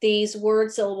these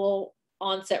word, syllable,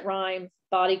 onset, rhyme,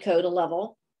 body code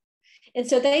level. And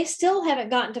so they still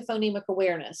haven't gotten to phonemic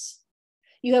awareness.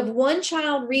 You have one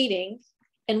child reading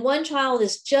and one child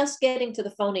is just getting to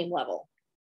the phoneme level.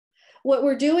 What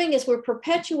we're doing is we're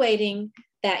perpetuating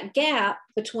that gap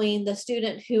between the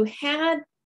student who had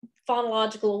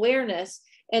phonological awareness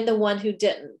and the one who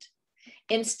didn't.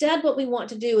 Instead, what we want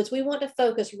to do is we want to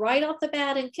focus right off the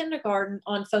bat in kindergarten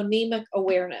on phonemic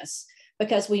awareness,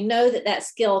 because we know that that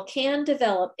skill can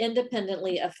develop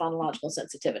independently of phonological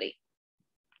sensitivity.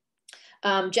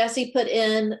 Jesse put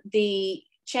in the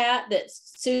chat that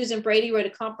Susan Brady wrote a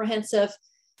comprehensive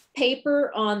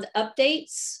paper on the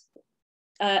updates.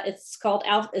 It's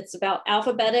about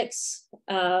alphabetics.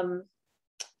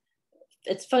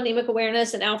 It's phonemic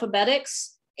awareness and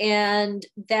alphabetics. And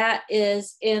that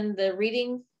is in the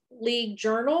Reading League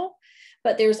Journal,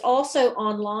 but there's also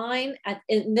online.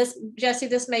 In this, Jesse,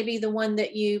 this may be the one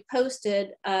that you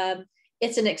posted.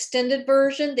 It's an extended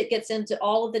version that gets into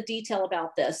all of the detail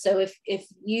about this. So if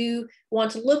you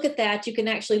want to look at that, you can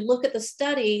actually look at the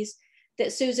studies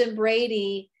that Susan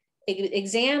Brady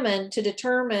examined to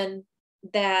determine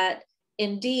that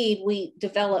indeed we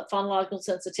develop phonological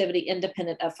sensitivity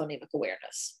independent of phonemic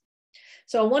awareness.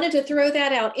 So I wanted to throw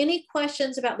that out. Any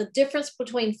questions about the difference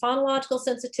between phonological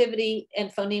sensitivity and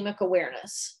phonemic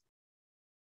awareness?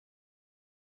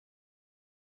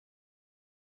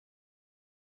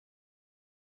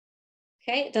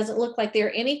 Okay, it doesn't look like there are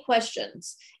any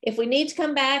questions. If we need to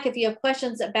come back, if you have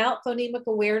questions about phonemic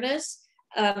awareness,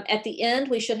 at the end,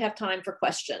 we should have time for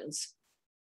questions.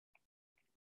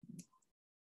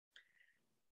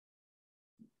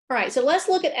 All right, so let's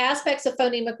look at aspects of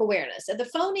phonemic awareness. At the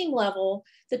phoneme level,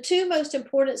 the two most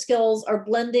important skills are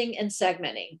blending and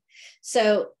segmenting.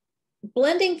 So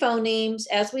blending phonemes,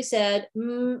 as we said,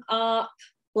 blend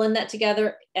that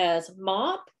together as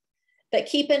mop. But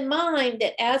keep in mind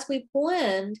that as we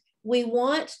blend, we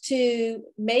want to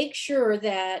make sure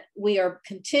that we are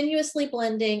continuously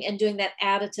blending and doing that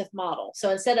additive model. So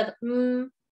instead of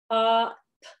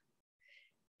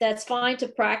that's fine to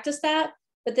practice that,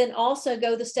 but then also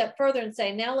go the step further and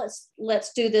say, now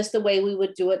let's do this the way we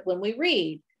would do it when we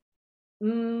read.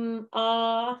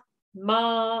 Mop,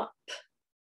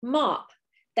 mop.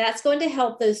 That's going to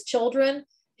help those children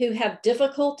who have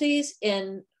difficulties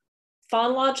in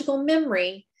phonological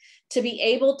memory to be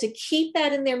able to keep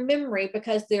that in their memory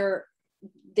because they're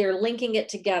linking it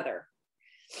together.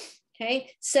 Okay,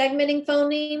 segmenting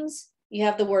phonemes, you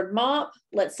have the word mop.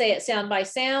 Let's say it sound by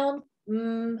sound.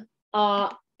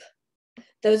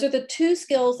 Those are the two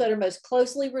skills that are most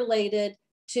closely related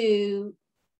to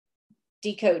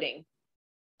decoding.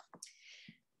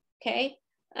 Okay.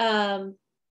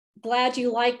 Glad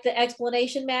you liked the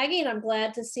explanation, Maggie, and I'm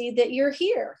glad to see that you're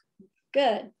here.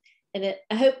 Good. And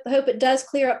I hope it does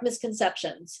clear up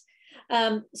misconceptions.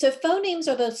 So phonemes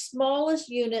are the smallest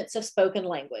units of spoken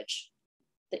language,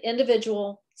 the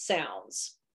individual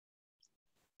sounds.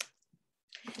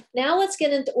 Now let's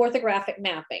get into orthographic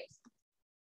mapping.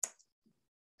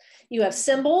 You have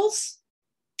symbols.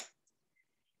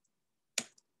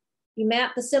 You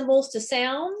map the symbols to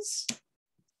sounds.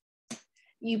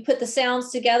 You put the sounds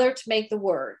together to make the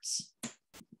words.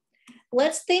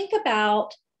 Let's think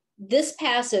about this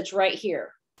passage right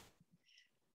here.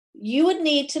 You would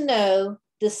need to know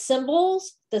the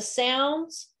symbols, the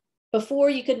sounds, before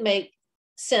you could make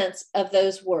sense of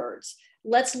those words.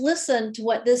 Let's listen to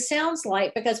what this sounds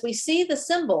like because we see the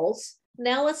symbols.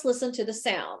 Now let's listen to the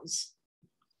sounds.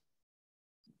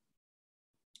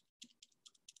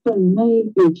 पढ़ना एक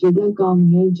पेचीदा काम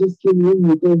है जिसके लिए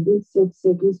मुतअद्दिद सब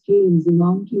seconds के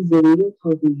इंतजाम की जरूरत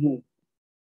होती है।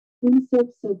 उन सब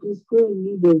सेकंड्स को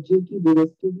इल्मी दर्जे की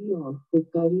दुरुस्तगी और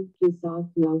खुदकारी के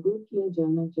साथ लागू किया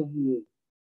जाना चाहिए।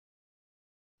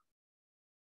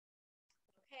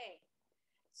 Okay,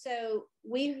 so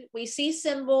we see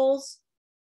symbols,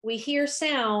 we hear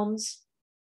sounds.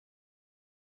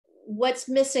 What's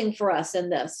missing for us in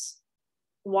this?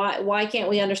 Why can't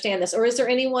we understand this? Or is there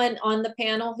anyone on the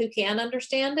panel who can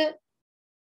understand it?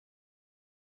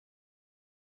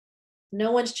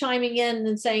 No one's chiming in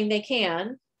and saying they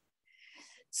can.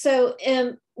 So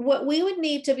what we would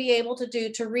need to be able to do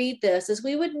to read this is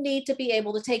we would need to be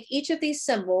able to take each of these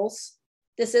symbols.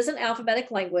 This is an alphabetic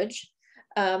language.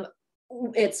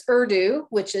 It's Urdu,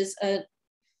 which is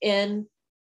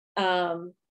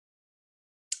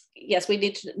yes, we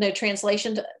need to know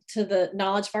translation to the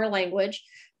knowledge of our language.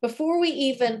 Before we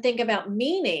even think about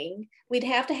meaning, we'd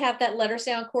have to have that letter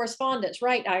sound correspondence,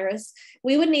 right, Iris?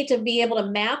 We would need to be able to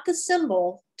map the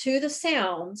symbol to the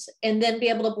sounds and then be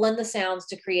able to blend the sounds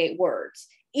to create words.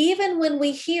 Even when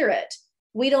we hear it,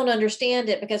 we don't understand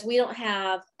it because we don't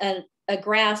have a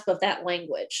grasp of that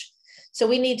language. So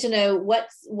we need to know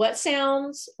what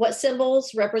sounds, what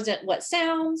symbols represent what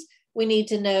sounds. We need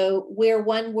to know where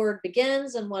one word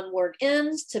begins and one word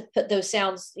ends to put those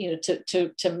sounds,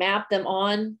 to map them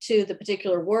on to the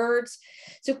particular words.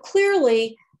 So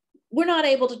clearly, we're not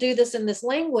able to do this in this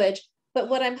language, but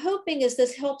what I'm hoping is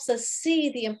this helps us see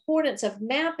the importance of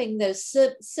mapping those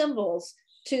symbols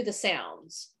to the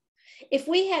sounds. If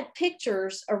we had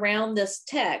pictures around this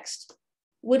text,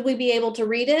 would we be able to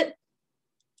read it?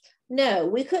 No,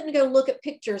 we couldn't go look at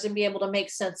pictures and be able to make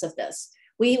sense of this.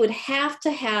 We would have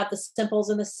to have the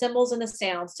symbols and the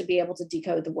sounds to be able to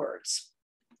decode the words.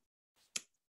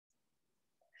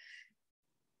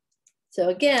 So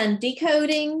again,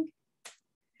 decoding,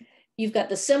 you've got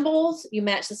the symbols, you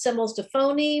match the symbols to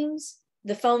phonemes,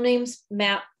 the phonemes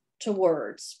map to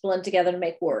words, blend together to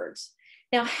make words.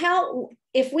 Now,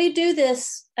 if we do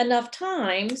this enough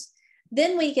times,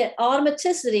 then we get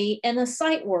automaticity in the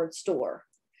sight word store.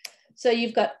 So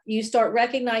you start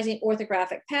recognizing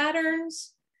orthographic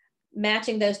patterns,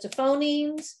 matching those to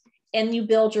phonemes, and you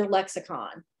build your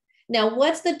lexicon. Now,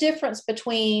 what's the difference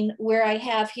between where I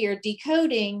have here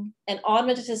decoding and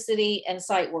automaticity and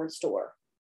sight word store?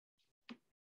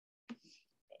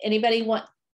 Anybody want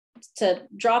to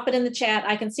drop it in the chat?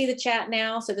 I can see the chat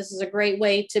now, so this is a great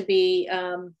way to be,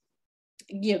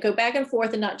 go back and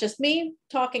forth and not just me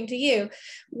talking to you.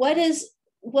 What is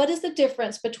the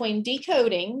difference between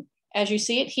decoding, as you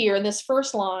see it here in this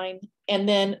first line, and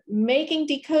then making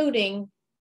decoding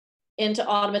into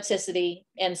automaticity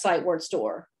and sight word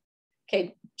store?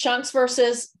 Okay, chunks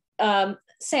versus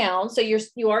sounds. So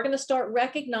you are going to start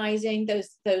recognizing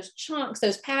those chunks,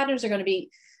 those patterns are going to be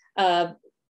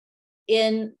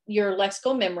in your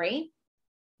lexical memory.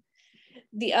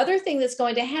 The other thing that's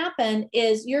going to happen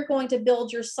is you're going to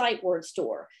build your sight word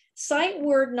store. Sight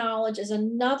word knowledge is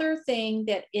another thing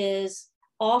that is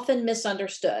often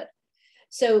misunderstood.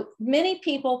 So many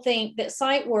people think that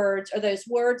sight words are those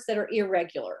words that are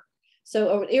irregular.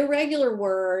 So an irregular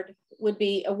word would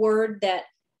be a word that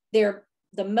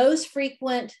the most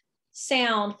frequent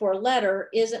sound for a letter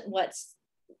isn't what's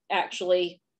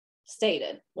actually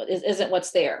stated, isn't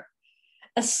what's there.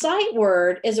 A sight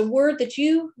word is a word that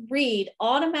you read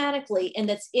automatically and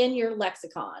that's in your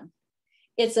lexicon.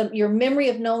 It's your memory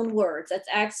of known words. That's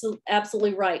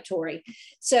absolutely right, Tori.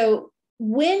 So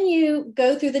when you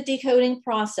go through the decoding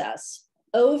process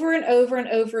over and over and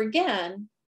over again,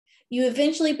 you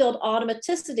eventually build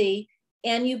automaticity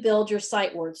and you build your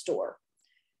sight word store.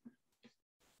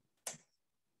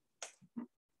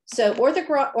 So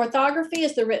orthography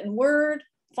is the written word.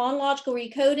 phonological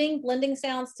recoding, blending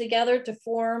sounds together to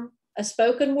form a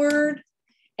spoken word,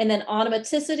 and then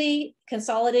automaticity,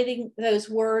 consolidating those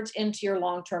words into your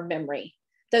long-term memory.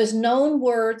 Those known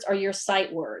words are your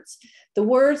sight words. The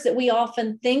words that we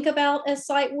often think about as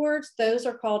sight words, those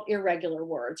are called irregular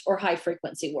words or high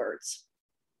frequency words.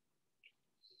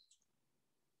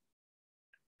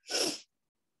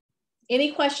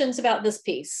 Any questions about this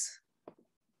piece?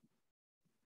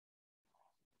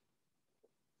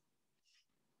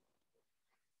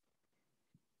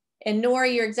 And Nora,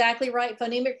 you're exactly right.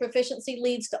 Phonemic proficiency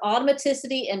leads to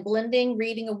automaticity and blending.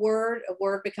 Reading a word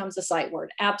becomes a sight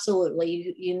word.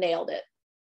 Absolutely, you nailed it.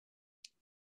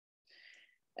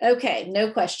 Okay,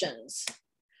 no questions.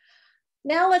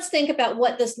 Now let's think about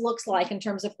what this looks like in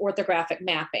terms of orthographic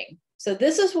mapping. So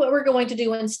this is what we're going to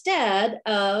do instead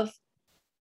of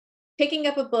picking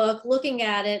up a book, looking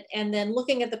at it, and then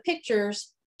looking at the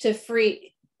pictures to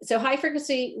free. So high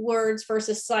frequency words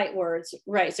versus sight words,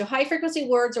 right? So high frequency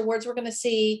words are words we're going to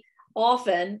see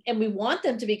often, and we want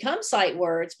them to become sight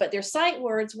words, but they're sight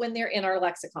words when they're in our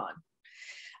lexicon.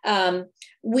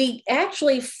 We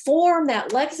actually form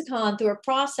that lexicon through a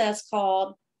process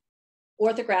called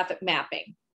orthographic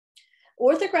mapping.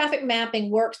 Orthographic mapping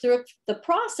works through the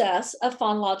process of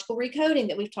phonological recoding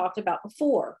that we've talked about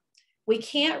before. We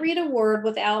can't read a word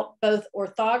without both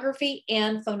orthography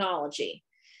and phonology.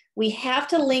 We have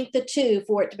to link the two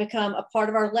for it to become a part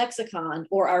of our lexicon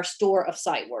or our store of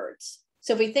sight words.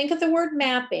 So if we think of the word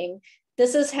mapping,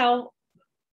 this is how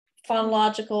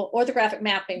phonological orthographic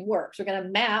mapping works. We're going to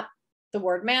map the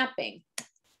word mapping.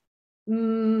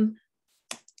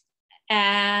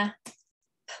 A,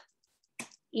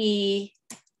 E,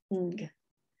 ng.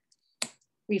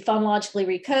 We phonologically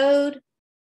recode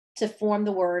to form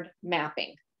the word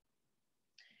mapping.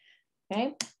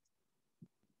 Okay.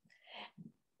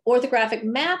 Orthographic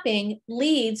mapping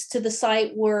leads to the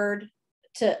sight word,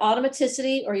 to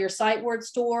automaticity or your sight word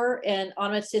store, and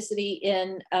automaticity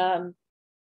in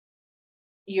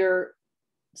your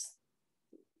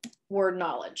word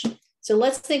knowledge. So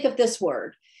let's think of this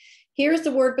word. Here's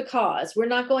the word because. We're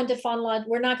not going to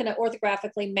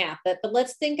orthographically map it, but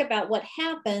let's think about what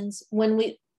happens when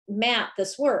we map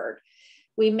this word.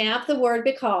 We map the word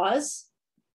because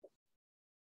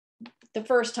the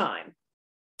first time.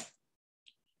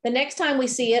 The next time we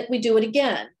see it, we do it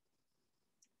again.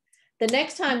 The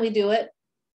next time we do it,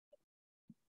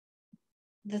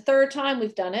 the third time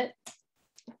we've done it.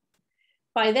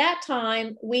 By that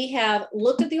time, we have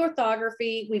looked at the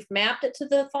orthography, we've mapped it to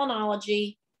the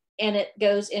phonology, and it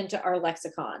goes into our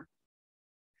lexicon.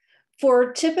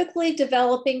 For typically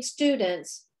developing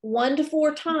students, 1 to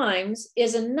 4 times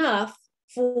is enough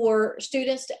for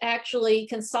students to actually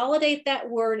consolidate that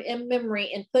word in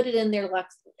memory and put it in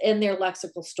their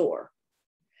lexical store.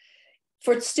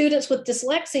 For students with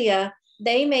dyslexia,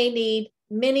 they may need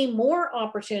many more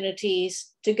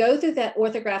opportunities to go through that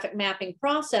orthographic mapping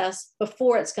process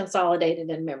before it's consolidated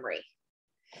in memory.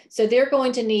 So they're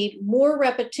going to need more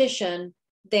repetition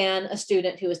than a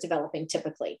student who is developing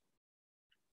typically.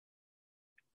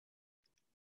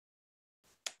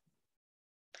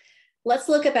 Let's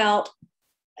look about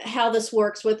how this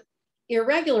works with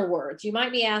irregular words. You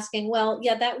might be asking, well,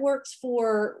 yeah, that works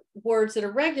for words that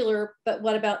are regular, but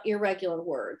what about irregular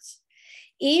words?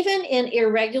 Even in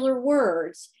irregular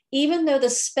words, even though the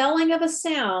spelling of a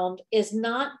sound is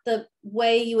not the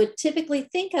way you would typically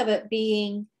think of it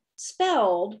being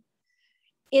spelled,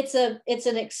 it's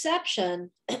an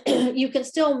exception. You can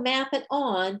still map it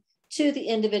on to the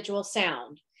individual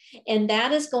sound. And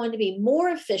that is going to be more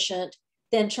efficient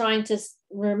than trying to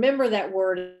remember that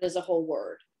word as a whole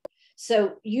word.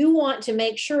 So you want to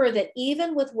make sure that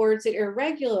even with words that are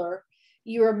irregular,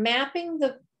 you're mapping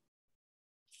the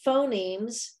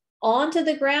phonemes onto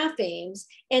the graphemes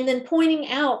and then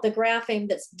pointing out the grapheme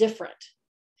that's different.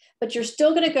 But you're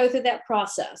still going to go through that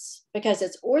process because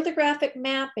it's orthographic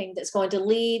mapping that's going to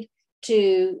lead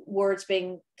to words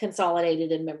being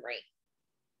consolidated in memory.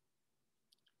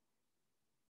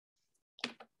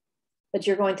 But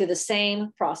you're going through the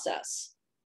same process.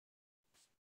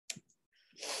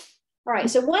 All right,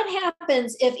 so what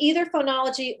happens if either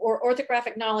phonology or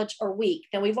orthographic knowledge are weak?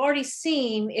 Now, we've already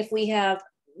seen if we have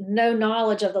no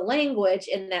knowledge of the language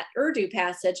in that Urdu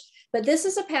passage, but this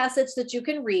is a passage that you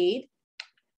can read.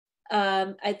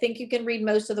 I think you can read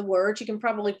most of the words. You can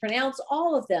probably pronounce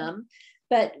all of them,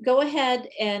 but go ahead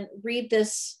and read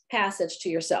this passage to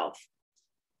yourself.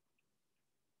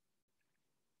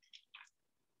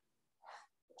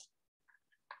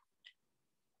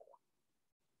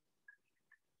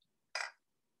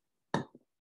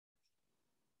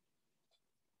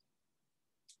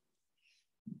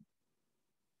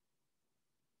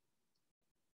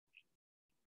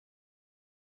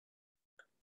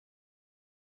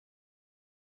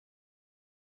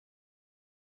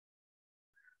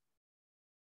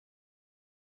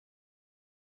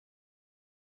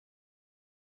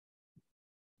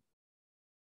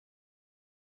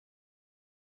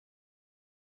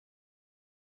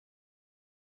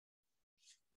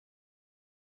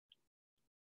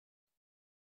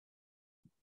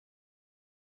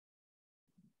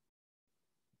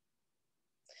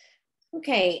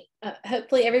 Okay,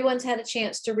 hopefully everyone's had a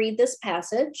chance to read this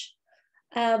passage.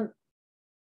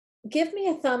 Give me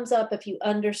a thumbs up if you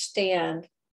understand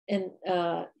in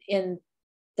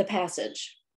the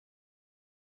passage.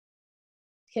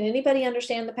 Can anybody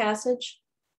understand the passage?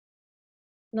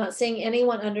 Not seeing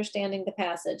anyone understanding the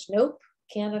passage. Nope,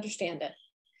 can't understand it.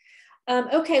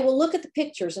 Okay, well, look at the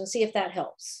pictures and see if that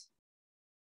helps.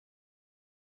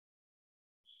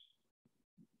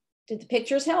 Did the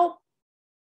pictures help?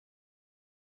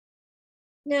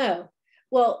 No.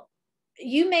 Well,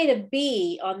 you made a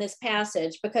B on this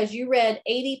passage because you read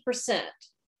 80%.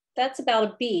 That's about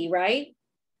a B, right?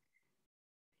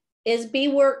 Is B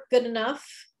work good enough?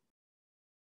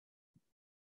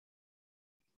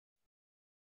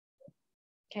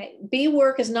 Okay, B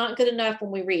work is not good enough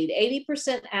when we read.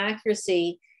 80%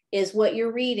 accuracy is what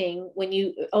you're reading when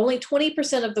you, only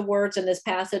 20% of the words in this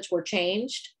passage were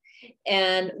changed.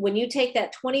 And when you take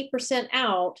that 20%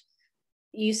 out,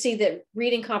 you see that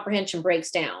reading comprehension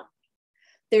breaks down.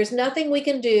 There's nothing we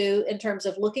can do in terms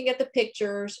of looking at the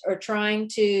pictures or trying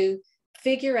to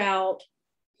figure out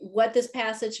what this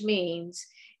passage means.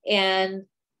 And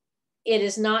it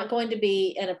is not going to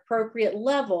be an appropriate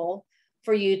level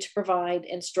for you to provide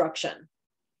instruction.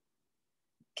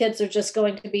 Kids are just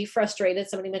going to be frustrated.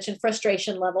 Somebody mentioned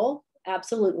frustration level.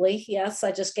 Absolutely. Yes,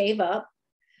 I just gave up.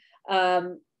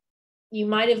 You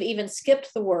might have even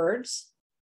skipped the words,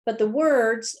 but the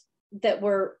words that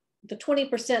were the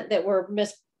 20% that were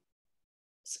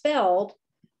misspelled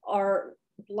are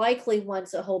likely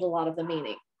ones that hold a lot of the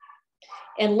meaning.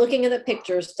 And looking at the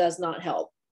pictures does not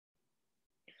help.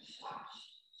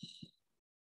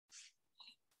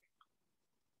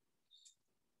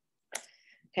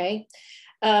 Okay,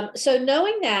 so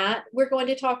knowing that, we're going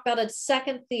to talk about a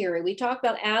second theory. We talked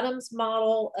about Adam's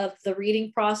model of the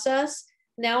reading process.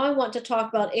 Now I want to talk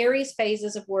about Aries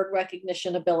phases of word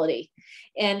recognition ability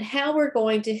and how we're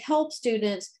going to help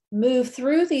students move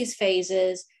through these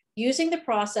phases using the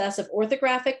process of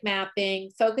orthographic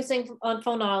mapping, focusing on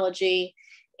phonology,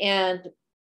 and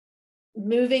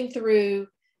moving through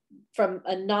from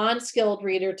a non-skilled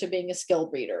reader to being a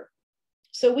skilled reader.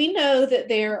 So we know that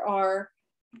there are,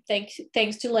 thanks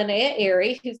to Linnea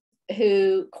Airy,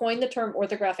 who coined the term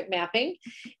orthographic mapping,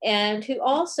 and who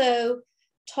also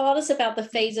taught us about the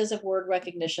phases of word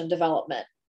recognition development.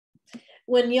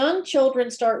 When young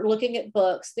children start looking at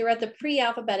books, they're at the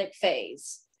pre-alphabetic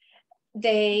phase.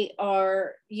 They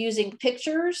are using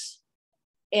pictures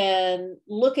and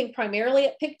looking primarily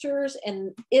at pictures.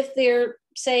 And if they're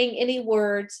saying any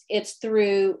words, it's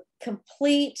through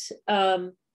complete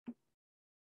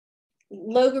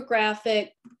logographic,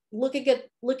 looking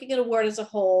at a word as a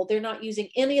whole. They're not using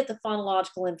any of the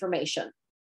phonological information.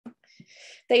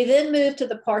 They then move to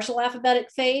the partial alphabetic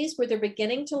phase where they're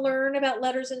beginning to learn about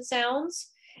letters and sounds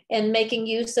and making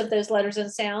use of those letters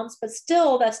and sounds, but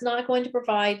still that's not going to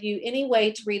provide you any way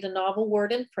to read a novel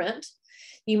word in print.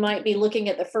 You might be looking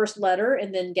at the first letter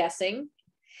and then guessing.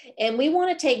 And we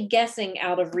want to take guessing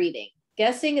out of reading.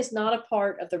 Guessing is not a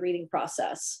part of the reading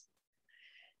process.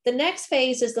 The next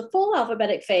phase is the full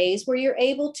alphabetic phase where you're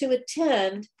able to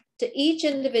attend to each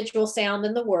individual sound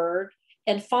in the word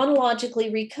and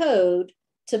phonologically recode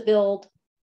to build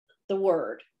the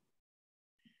word.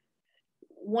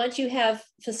 Once you have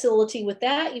facility with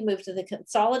that, you move to the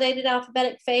consolidated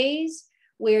alphabetic phase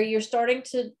where you're starting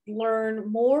to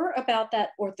learn more about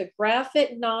that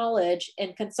orthographic knowledge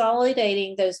and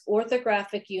consolidating those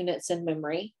orthographic units in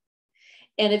memory,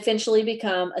 and eventually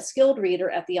become a skilled reader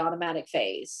at the automatic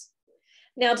phase.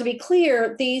 Now, to be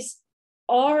clear, these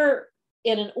are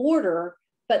in an order,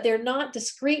 but they're not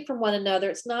discrete from one another.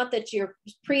 It's not that you're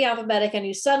pre-alphabetic and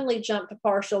you suddenly jump to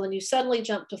partial and you suddenly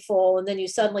jump to full and then you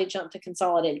suddenly jump to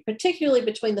consolidated, particularly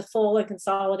between the full and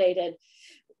consolidated,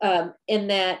 in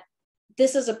that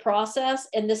this is a process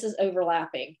and this is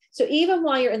overlapping. So even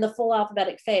while you're in the full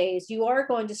alphabetic phase, you are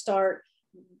going to start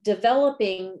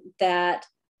developing that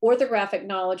orthographic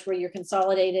knowledge where you're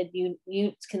consolidating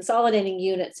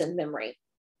units in memory.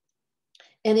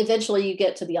 And eventually you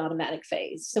get to the automatic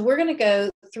phase. So we're going to go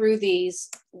through these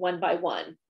one by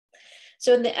one.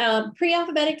 So in the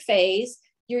pre-alphabetic phase,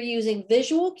 you're using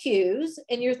visual cues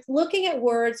and you're looking at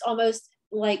words almost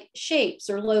like shapes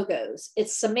or logos.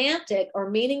 It's semantic or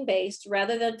meaning-based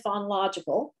rather than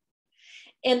phonological.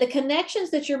 And the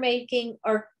connections that you're making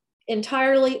are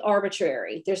entirely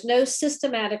arbitrary. There's no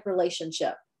systematic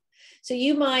relationship. So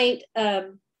you might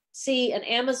see an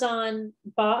Amazon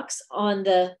box on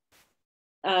the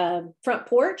front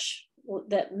porch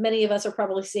that many of us are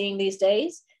probably seeing these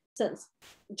days, since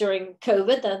during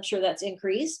COVID, I'm sure that's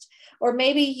increased. Or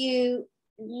maybe you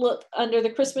look under the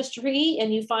Christmas tree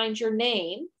and you find your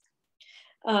name.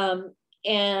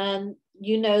 and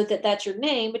you know that that's your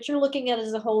name, but you're looking at it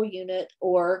as a whole unit.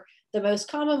 Or the most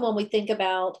common one we think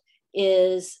about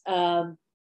is the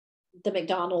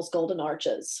McDonald's Golden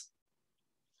Arches.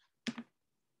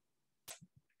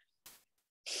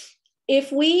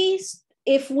 If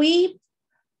we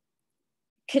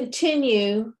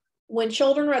continue when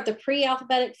children are at the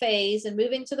pre-alphabetic phase and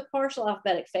moving to the partial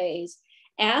alphabetic phase,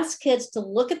 ask kids to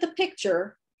look at the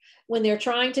picture when they're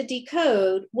trying to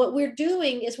decode, what we're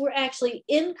doing is we're actually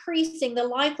increasing the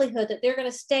likelihood that they're going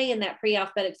to stay in that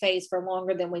pre-alphabetic phase for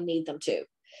longer than we need them to.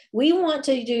 We want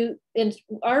to do,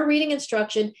 our reading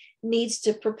instruction needs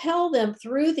to propel them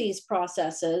through these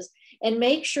processes and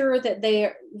make sure that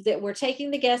we're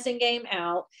taking the guessing game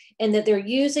out and that they're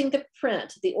using the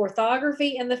print, the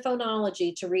orthography and the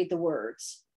phonology to read the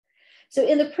words. So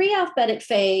in the pre-alphabetic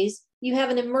phase, you have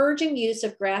an emerging use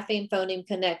of grapheme phoneme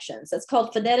connections. That's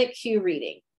called phonetic cue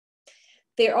reading.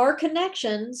 There are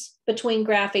connections between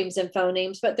graphemes and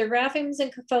phonemes, but their graphemes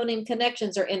and phoneme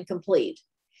connections are incomplete.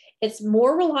 It's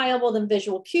more reliable than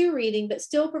visual cue reading, but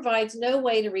still provides no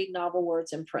way to read novel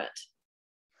words in print.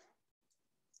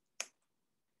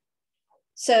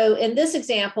 So in this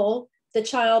example, the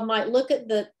child might look at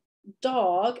the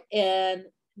dog and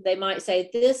they might say,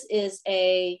 this is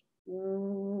a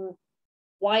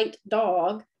white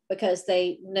dog, because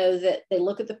they know that they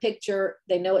look at the picture,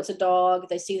 they know it's a dog,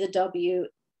 they see the W,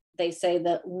 they say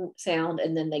the sound,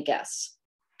 and then they guess.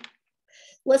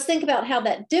 Let's think about how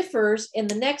that differs in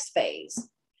the next phase,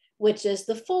 which is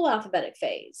the full alphabetic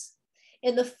phase.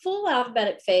 In the full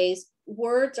alphabetic phase,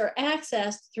 words are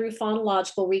accessed through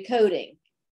phonological recoding.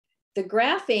 The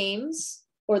graphemes,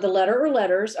 or the letter or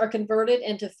letters, are converted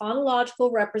into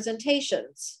phonological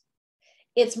representations.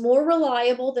 It's more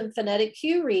reliable than phonetic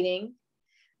cue reading,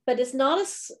 but it's not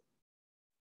as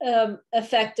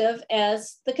effective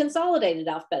as the consolidated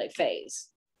alphabetic phase.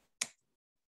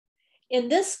 In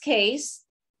this case,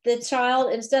 the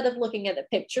child, instead of looking at the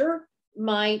picture,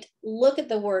 might look at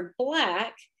the word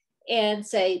black and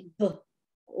say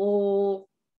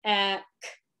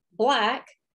black.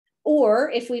 Or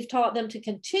if we've taught them to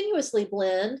continuously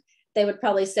blend, they would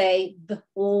probably say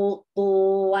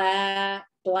black,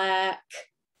 black,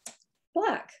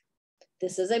 black.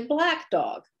 This is a black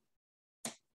dog.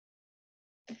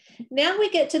 Now we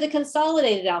get to the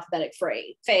consolidated alphabetic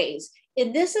phase.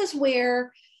 And this is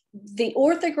where the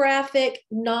orthographic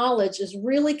knowledge is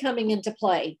really coming into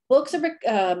play. Books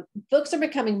are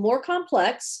becoming more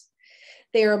complex.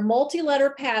 There are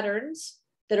multi-letter patterns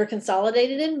that are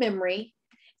consolidated in memory,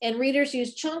 and readers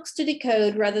use chunks to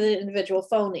decode rather than individual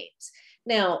phonemes.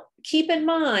 Now, keep in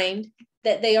mind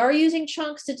that they are using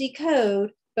chunks to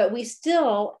decode, but we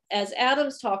still, as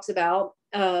Adams talks about,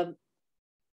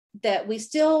 that we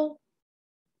still,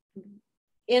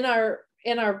 in our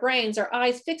brains, our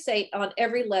eyes fixate on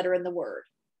every letter in the word.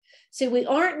 So we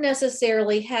aren't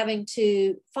necessarily having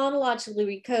to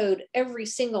phonologically recode every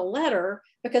single letter,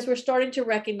 because we're starting to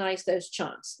recognize those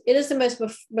chunks. It is the most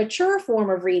mature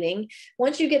form of reading.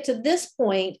 Once you get to this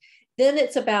point, then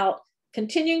it's about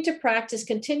continuing to practice,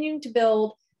 continuing to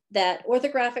build that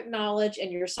orthographic knowledge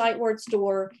in your sight word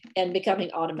store and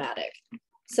becoming automatic.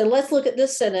 So let's look at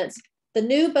this sentence. The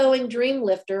new Boeing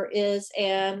Dreamlifter is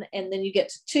and then you get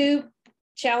to two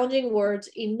challenging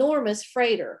words, enormous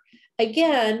freighter.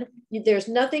 Again, there's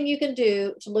nothing you can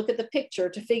do to look at the picture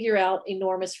to figure out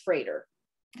enormous freighter.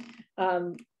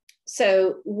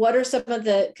 So what are some of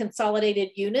the consolidated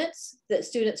units that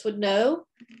students would know?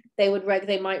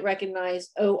 They might recognize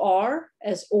OR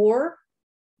as or,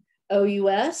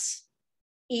 OUS,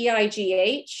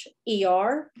 EIGH,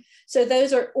 ER. So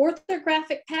those are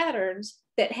orthographic patterns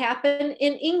that happen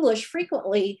in English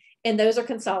frequently, and those are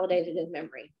consolidated in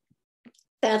memory.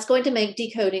 That's going to make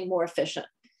decoding more efficient.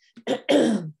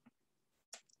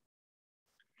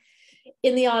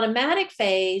 In the automatic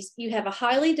phase, you have a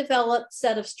highly developed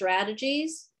set of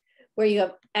strategies where you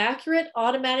have accurate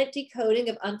automatic decoding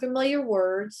of unfamiliar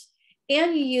words,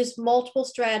 and you use multiple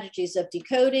strategies of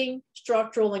decoding,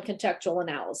 structural, and contextual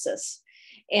analysis.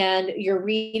 And you're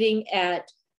reading at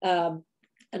an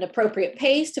appropriate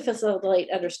pace to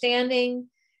facilitate understanding.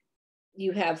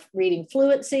 You have reading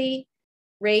fluency,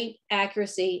 rate,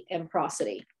 accuracy, and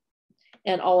prosody.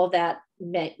 And all of that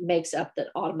makes up the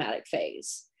automatic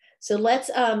phase. So let's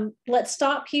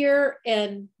stop here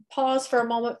and pause for a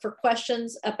moment for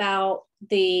questions about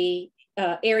the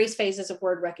Aries phases of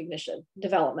word recognition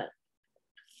development.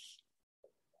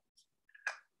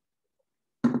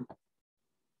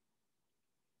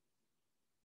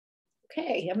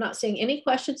 Okay, I'm not seeing any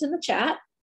questions in the chat.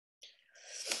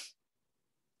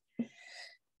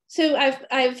 So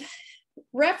I've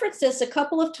referenced this a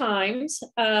couple of times,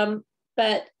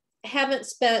 but haven't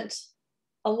spent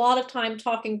a lot of time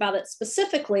talking about it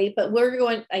specifically, but we're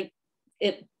going, I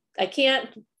can't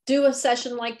do a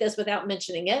session like this without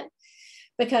mentioning it,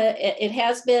 because it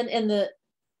has been in the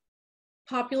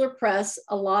popular press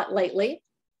a lot lately.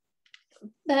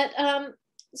 But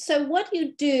so what do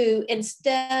you do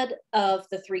instead of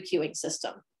the 3 cueing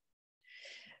system?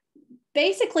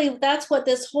 Basically, that's what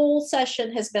this whole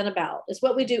session has been about, is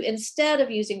what we do instead of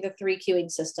using the 3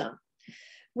 cueing system.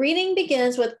 Reading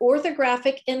begins with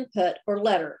orthographic input or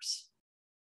letters.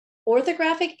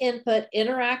 Orthographic input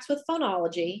interacts with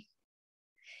phonology.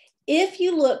 If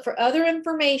you look for other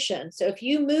information, so if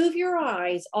you move your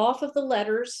eyes off of the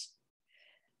letters,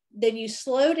 then you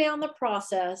slow down the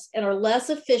process and are less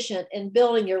efficient in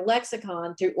building your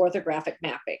lexicon through orthographic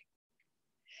mapping.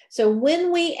 So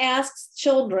when we ask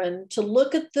children to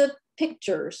look at the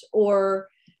pictures or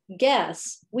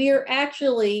guess, we are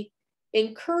actually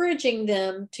encouraging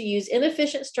them to use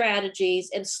inefficient strategies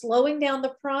and slowing down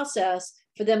the process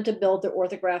for them to build their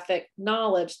orthographic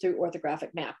knowledge through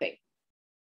orthographic mapping.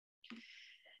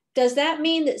 Does that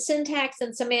mean that syntax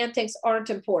and semantics aren't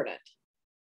important?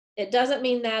 It doesn't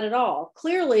mean that at all.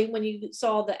 Clearly, when you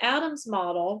saw the Adams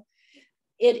model,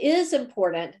 it is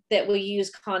important that we use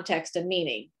context and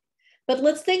meaning. But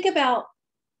let's think about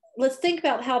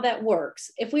how that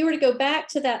works. If we were to go back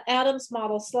to that Adams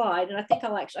model slide, and I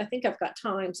think I've got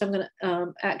time, so I'm going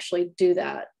to actually do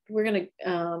that. We're going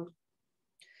to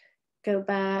go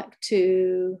back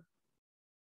to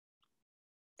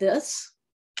this.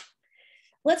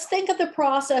 Let's think of the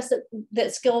process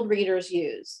that skilled readers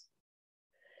use.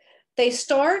 They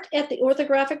start at the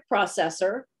orthographic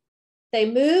processor. They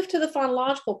move to the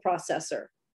phonological processor.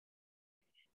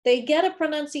 They get a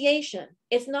pronunciation.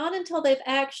 It's not until they've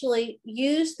actually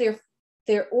used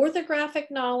their orthographic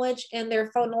knowledge and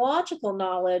their phonological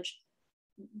knowledge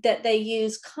that they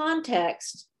use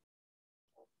context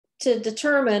to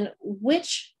determine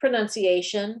which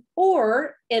pronunciation,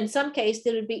 or in some case,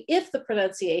 it would be if the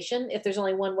pronunciation, if there's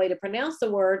only one way to pronounce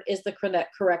the word, is the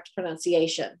correct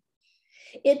pronunciation.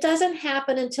 It doesn't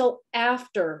happen until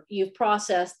after you've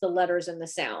processed the letters and the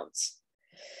sounds.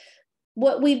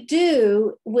 What we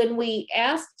do when we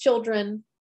ask children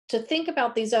to think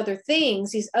about these other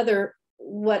things, these other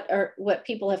what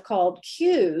people have called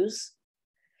cues,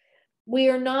 we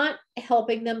are not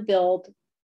helping them build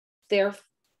their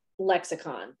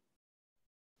lexicon.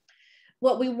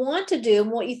 What we want to do,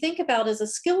 and what you think about as a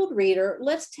skilled reader,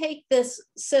 let's take this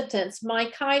sentence, my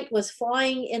kite was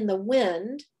flying in the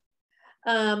wind.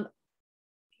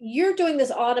 You're doing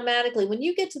this automatically. When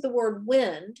you get to the word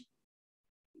wind,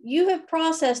 you have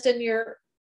processed in your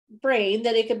brain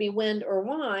that it could be wind or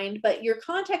wind, but your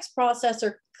context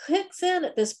processor kicks in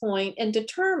at this point and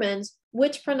determines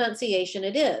which pronunciation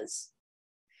it is.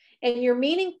 And your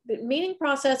meaning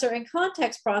processor and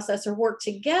context processor work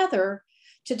together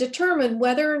to determine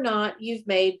whether or not you've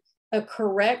made a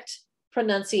correct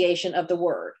pronunciation of the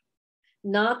word,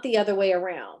 not the other way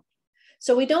around.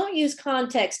 So we don't use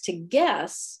context to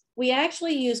guess. We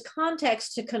actually use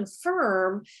context to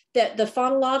confirm that the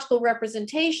phonological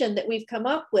representation that we've come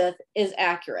up with is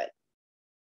accurate.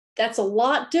 That's a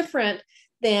lot different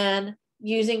than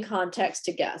using context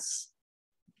to guess.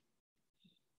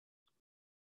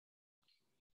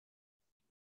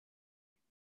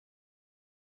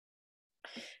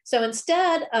 So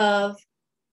instead of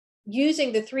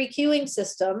using the 3 cueing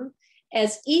system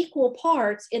as equal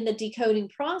parts in the decoding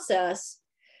process,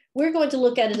 we're going to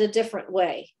look at it a different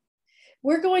way.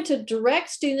 We're going to direct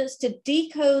students to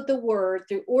decode the word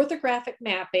through orthographic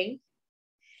mapping,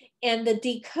 and the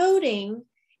decoding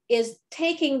is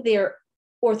taking their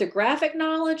orthographic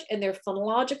knowledge and their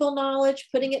phonological knowledge,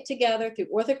 putting it together through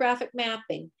orthographic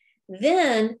mapping.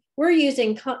 Then we're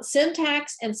using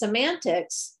syntax and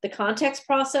semantics, the context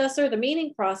processor, the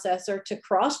meaning processor, to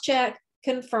cross-check,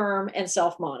 confirm, and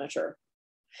self-monitor,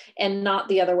 and not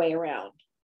the other way around.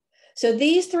 So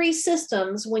these 3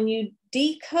 systems, when you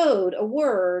decode a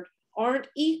word, aren't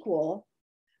equal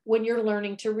when you're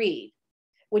learning to read.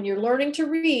 When you're learning to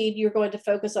read, you're going to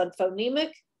focus on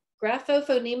phonemic,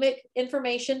 graphophonemic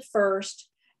information first,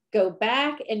 go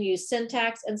back and use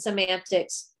syntax and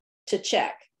semantics to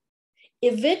check.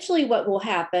 Eventually what will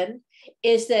happen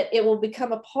is that it will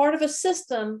become a part of a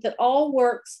system that all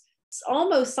works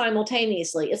almost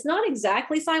simultaneously. It's not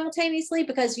exactly simultaneously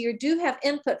because you do have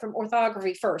input from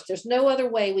orthography first. There's no other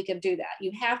way we can do that.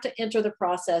 You have to enter the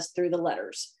process through the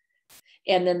letters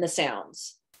and then the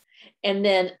sounds. And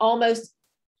then almost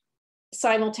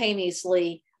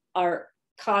simultaneously our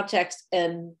context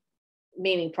and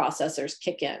meaning processors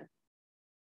kick in.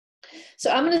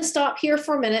 So I'm going to stop here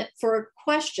for a minute for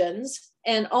questions,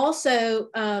 and also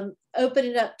open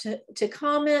it up to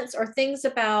comments or things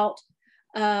about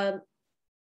how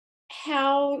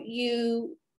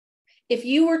you, if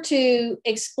you were to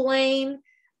explain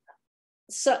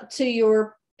to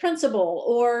your principal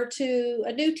or to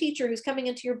a new teacher who's coming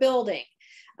into your building,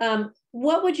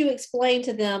 what would you explain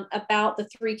to them about the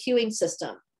 3 cueing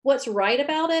system? What's right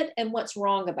about it and what's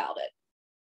wrong about it?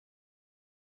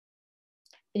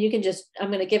 And you can just, I'm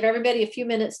going to give everybody a few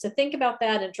minutes to think about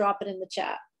that and drop it in the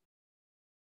chat.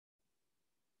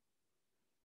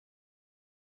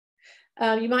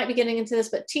 You might be getting into this,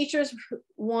 but teachers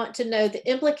want to know the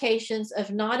implications of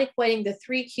not equating the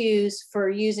 3 cues for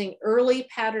using early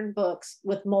pattern books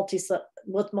with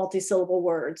multi-syllable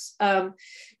words.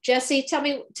 Jessie, tell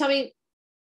me,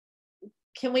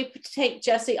 can we take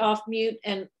Jessie off mute,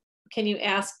 and can you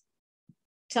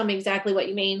tell me exactly what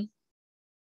you mean?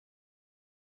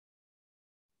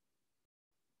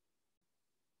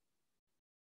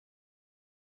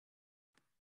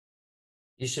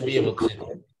 You should be able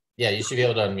to, yeah, you should be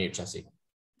able to unmute, Jessie.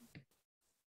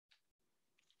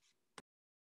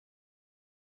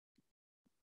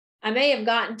 I may have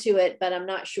gotten to it, but I'm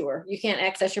not sure. You can't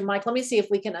access your mic. Let me see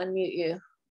if we can unmute you.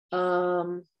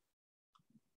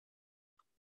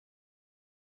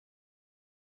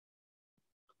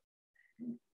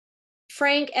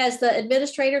 Frank, as the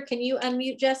administrator, can you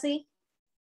unmute Jessie?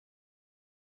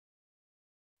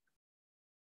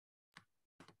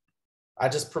 I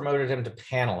just promoted him to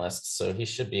panelist, so he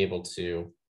should be able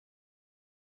to.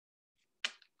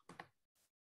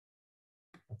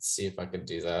 Let's see if I can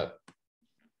do that.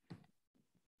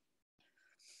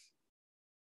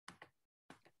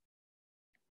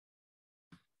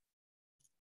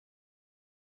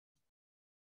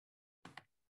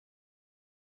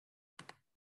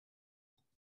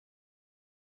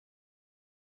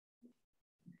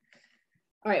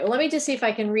 All right, well, let me just see if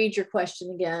I can read your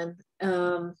question again.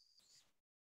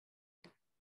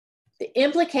 The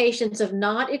implications of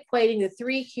not equating the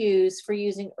 3 cues for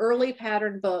using early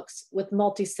pattern books with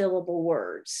multi-syllable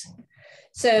words.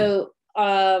 So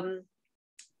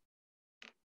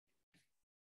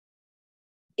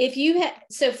if you have,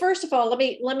 so first of all,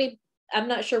 let me, I'm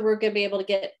not sure we're going to be able to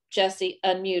get Jessie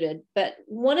unmuted, but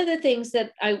one of the things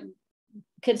that I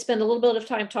could spend a little bit of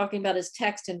time talking about is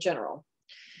text in general.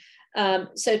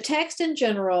 So text in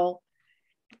general,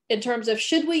 in terms of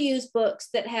should we use books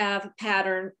that have a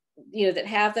pattern, you know, that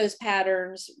have those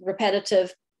patterns,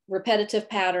 repetitive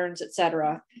patterns,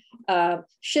 etc.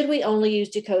 Should we only use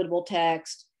decodable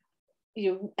text?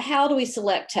 You know, how do we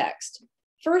select text?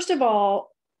 First of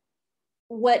all,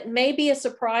 what may be a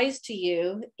surprise to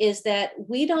you is that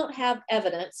we don't have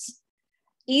evidence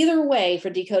either way for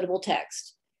decodable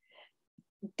text.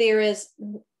 There is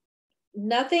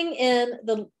nothing in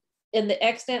the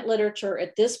extant literature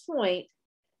at this point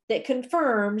that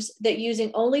confirms that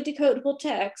using only decodable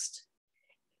text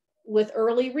with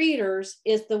early readers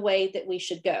is the way that we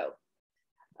should go.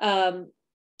 On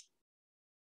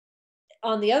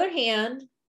the other hand,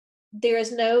 there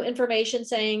is no information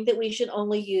saying that we should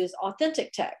only use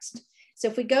authentic text. So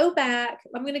if we go back,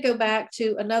 I'm going to go back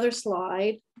to another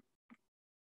slide.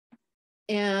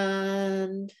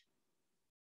 And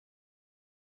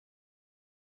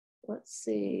let's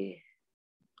see.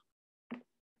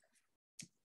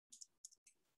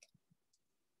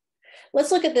 Let's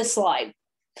look at this slide.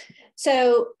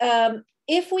 So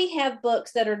if we have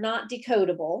books that are not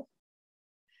decodable,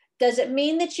 does it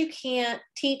mean that you can't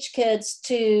teach kids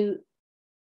to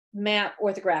map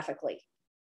orthographically?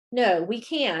 No, we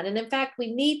can. And in fact,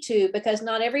 we need to, because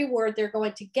not every word they're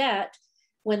going to get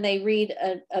when they read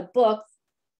a book,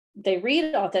 they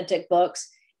read authentic books,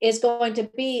 is going to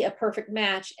be a perfect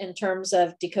match in terms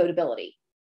of decodability.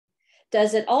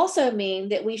 Does it also mean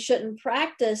that we shouldn't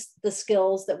practice the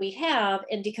skills that we have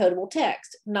in decodable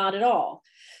text? Not at all.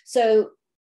 So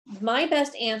my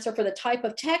best answer for the type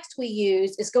of text we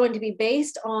use is going to be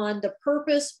based on the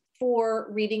purpose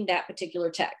for reading that particular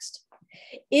text.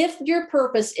 If your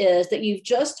purpose is that you've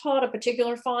just taught a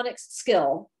particular phonics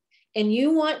skill and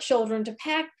you want children to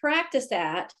practice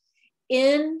that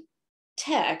in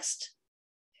text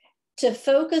to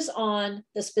focus on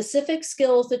the specific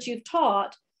skills that you've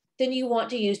taught, then you want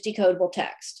to use decodable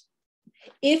text.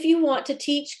 If you want to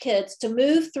teach kids to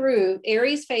move through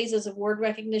Aries phases of word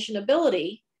recognition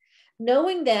ability,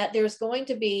 knowing that there's going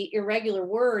to be irregular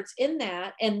words in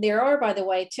that, and there are, by the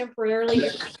way, temporarily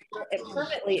irregular and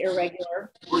permanently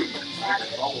irregular,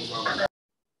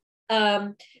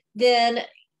 then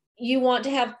you want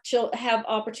to have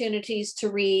opportunities to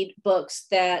read books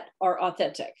that are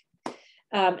authentic.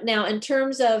 Now, in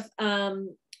terms of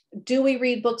do we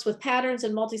read books with patterns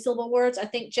and multi-syllable words? I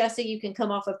think, Jesse, you can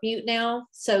come off of mute now.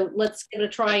 So let's give it a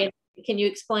try. And can you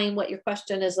explain what your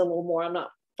question is a little more? I'm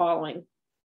not following.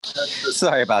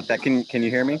 Sorry about that. Can you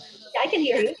hear me? Yeah, I can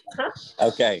hear you.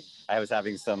 Okay. I was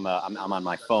having some. I'm on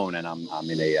my phone and I'm I'm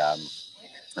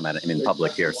in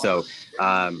public here. So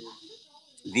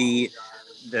the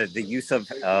use of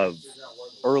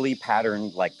early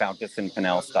pattern like Fountas and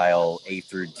Pinnell style A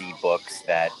through D books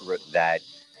that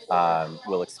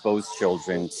will expose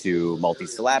children to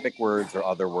multisyllabic words or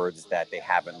other words that they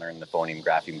haven't learned the phoneme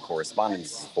grapheme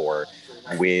correspondence for,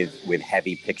 with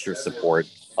heavy picture support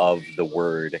of the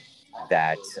word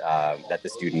that the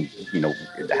student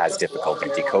has difficulty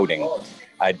decoding.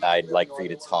 I'd like for you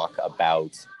to talk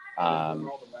about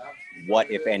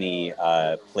what, if any,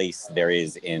 place there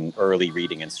is in early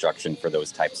reading instruction for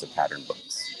those types of pattern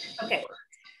books. Okay,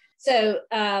 so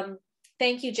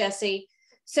thank you, Jesse.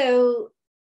 So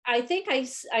I think I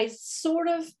sort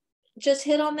of just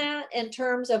hit on that in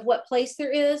terms of what place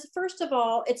there is. First of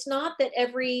all, it's not that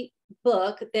every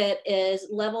book that is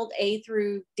leveled A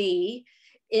through D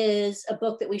is a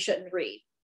book that we shouldn't read.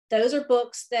 Those are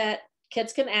books that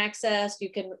kids can access.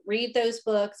 You can read those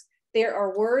books. There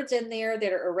are words in there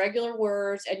that are irregular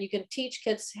words, and you can teach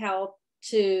kids how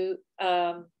to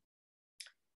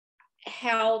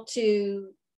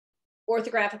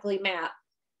orthographically map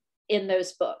in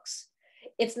those books.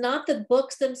 It's not the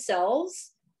books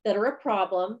themselves that are a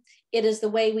problem. It is the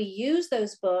way we use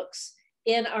those books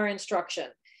in our instruction.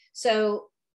 So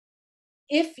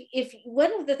if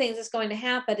one of the things that's going to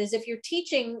happen is if you're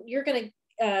teaching, you're going to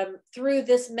through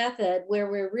this method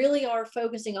where we really are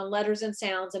focusing on letters and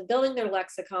sounds and building their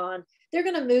lexicon, they're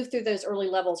going to move through those early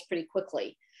levels pretty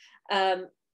quickly.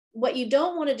 What you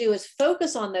don't want to do is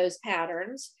focus on those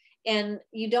patterns, and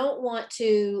you don't want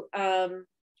to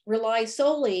rely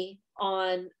solely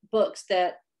on books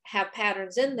that have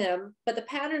patterns in them, but the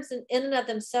patterns in and of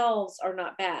themselves are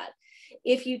not bad.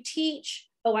 If you teach,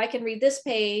 oh, I can read this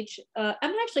page, I'm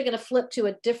actually going to flip to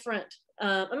a different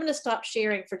I'm going to stop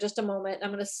sharing for just a moment.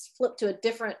 I'm going to flip to a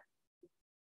different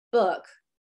book.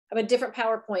 I have a different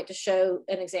PowerPoint to show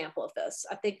an example of this.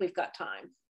 I think we've got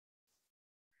time.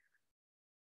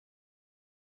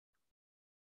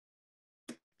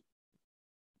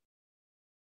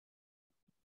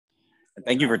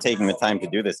 Thank you for taking the time to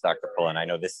do this, Dr. Pullen. I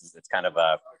know it's kind of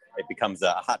it becomes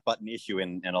a hot button issue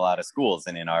in a lot of schools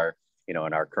and in our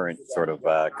current sort of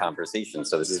conversation.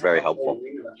 So this is very helpful.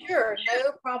 Sure,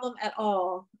 no problem at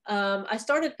all. I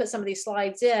started to put some of these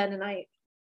slides in and I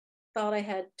thought I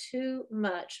had too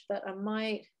much, but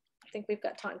I think we've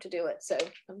got time to do it. So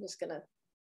I'm just gonna,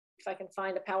 if I can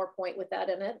find a PowerPoint with that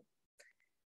in it,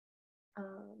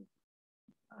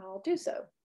 I'll do so.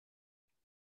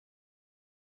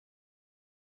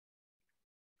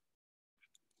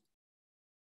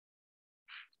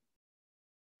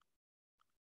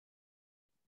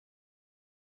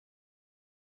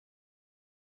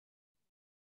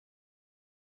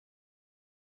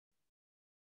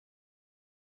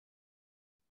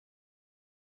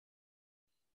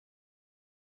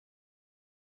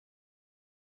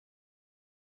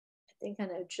 I think I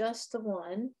know just the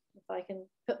one, if I can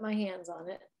put my hands on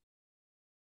it.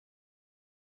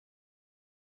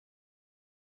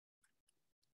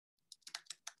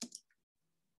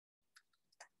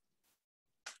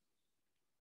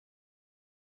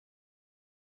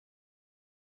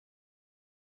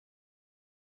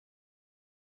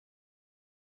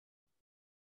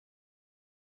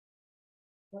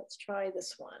 Let's try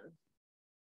this one.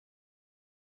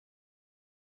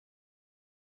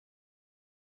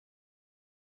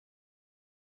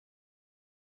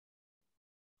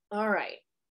 All right,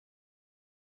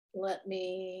 let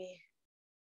me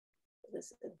put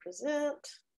this in present.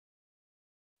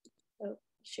 Oh,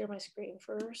 share my screen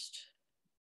first.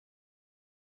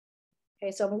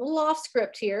 Okay, so I'm a little off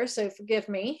script here, so forgive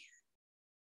me.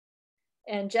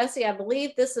 And Jesse, I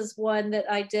believe this is one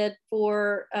that I did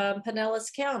for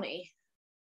Pinellas County.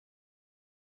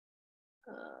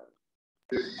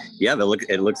 Yeah,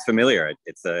 it looks familiar.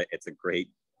 It's a great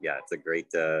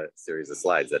series of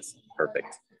slides. That's perfect.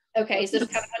 Okay, is this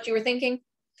kind of what you were thinking?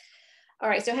 All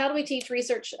right, so how do we teach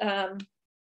research-based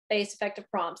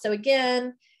effective prompts? So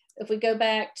again, if we go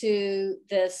back to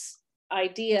this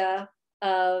idea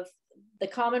of the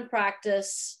common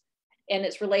practice and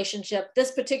its relationship,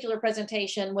 this particular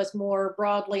presentation was more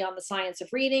broadly on the science of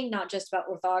reading, not just about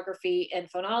orthography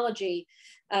and phonology,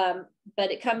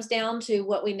 but it comes down to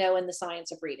what we know in the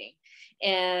science of reading.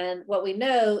 And what we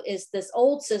know is this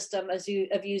old system of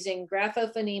using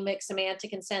graphophonemic,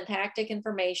 semantic, and syntactic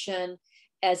information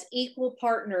as equal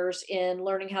partners in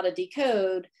learning how to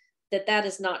decode that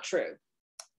is not true.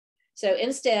 So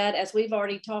instead, as we've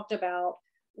already talked about,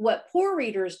 what poor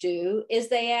readers do is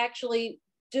they actually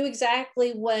do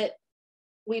exactly what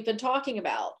we've been talking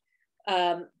about.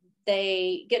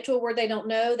 They get to a word they don't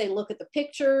know, they look at the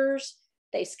pictures,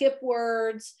 they skip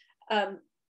words.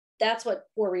 That's what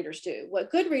poor readers do.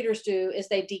 What good readers do is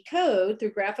they decode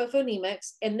through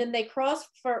graphophonemics, and then they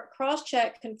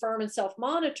cross-check, confirm, and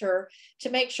self-monitor to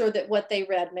make sure that what they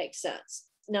read makes sense.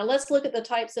 Now let's look at the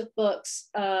types of books.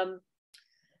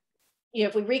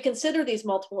 If we reconsider these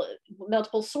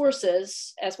multiple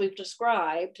sources as we've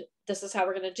described, this is how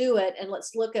we're going to do it. And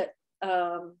let's look at,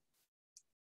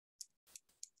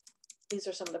 these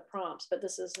are some of the prompts, but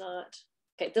this is not.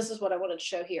 Okay, this is what I wanted to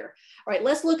show here. All right,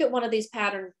 let's look at one of these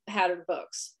pattern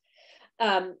books.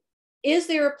 Is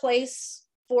there a place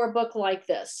for a book like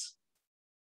this?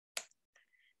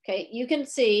 Okay, you can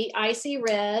see, I see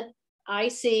red, I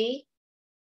see,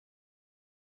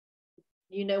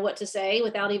 you know what to say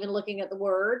without even looking at the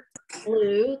word.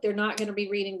 Blue, they're not going to be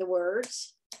reading the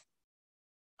words.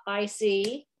 I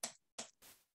see.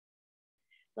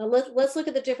 Now let's look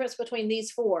at the difference between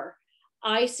these four.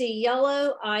 I see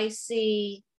yellow, I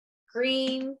see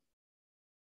green,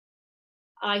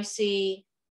 I see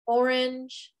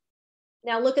orange.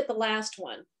 Now look at the last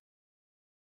one.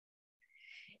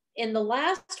 In the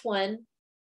last one,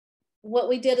 what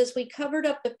we did is we covered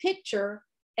up the picture,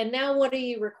 and now what are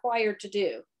you required to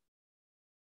do?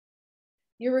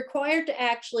 You're required to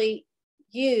actually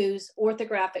use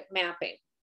orthographic mapping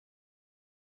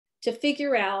to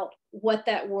figure out what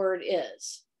that word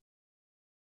is.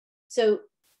 So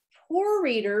poor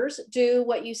readers do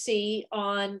what you see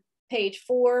on page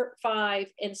 4, 5,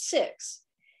 and 6.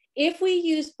 If we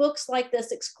use books like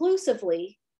this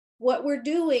exclusively, what we're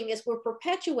doing is we're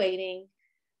perpetuating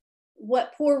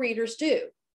what poor readers do.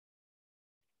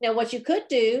 Now, what you could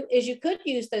do is you could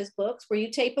use those books where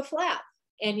you tape a flap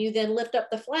and you then lift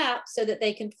up the flap so that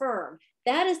they confirm.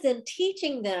 That is then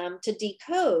teaching them to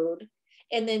decode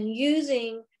and then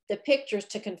using the pictures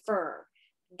to confirm.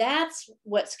 That's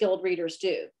what skilled readers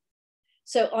do.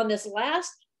 So on this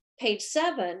last page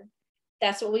 7,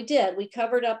 that's what we did. We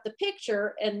covered up the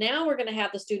picture, and now we're going to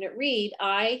have the student read,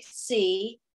 I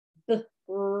see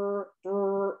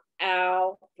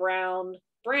ow, brown,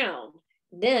 brown.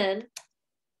 Then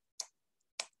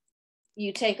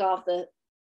you take off the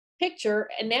picture,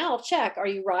 and now check, are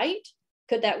you right?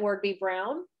 Could that word be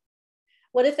brown?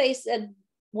 What if they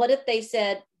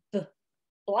said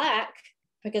black,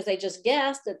 because they just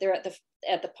guessed that they're at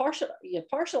the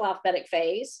partial alphabetic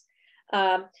phase?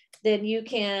 Then you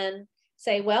can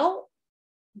say, well,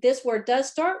 this word does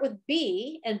start with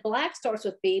B, and black starts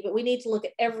with B, but we need to look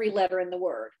at every letter in the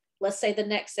word. Let's say the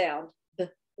next sound,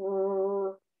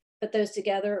 put those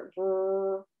together,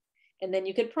 and then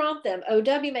you could prompt them.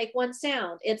 OW, make one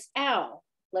sound. It's ow.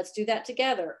 Let's do that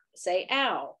together. Say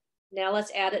ow. Now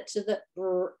let's add it to the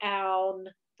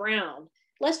brown.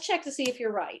 Let's check to see if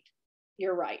you're right.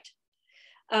 You're right.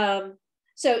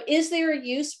 So is there a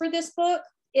use for this book?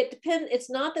 It depends. It's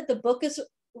not that the book is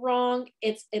wrong.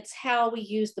 It's how we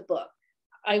use the book.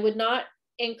 I would not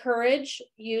encourage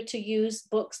you to use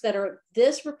books that are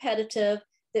this repetitive,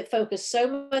 that focus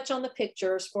so much on the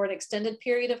pictures for an extended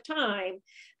period of time,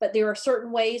 but there are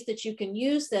certain ways that you can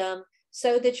use them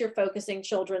so that you're focusing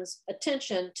children's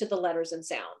attention to the letters and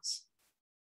sounds.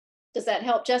 Does that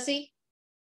help, Jesse?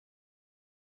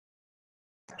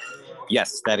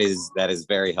 Yes, that is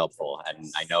very helpful, and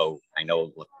I know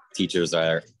teachers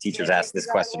ask this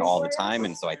question all the time,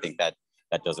 and so I think that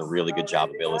does a really good job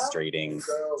of illustrating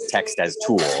text as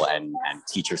tool and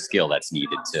teacher skill that's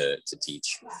needed to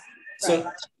teach. So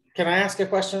can I ask a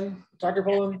question, Dr.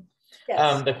 Pullen?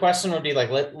 Yes. The question would be like,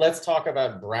 let's talk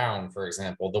about brown, for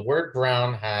example. The word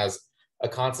brown has a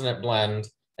consonant blend,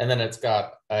 and then it's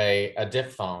got a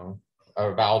diphthong,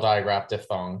 a vowel digraph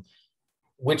diphthong,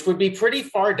 which would be pretty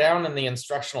far down in the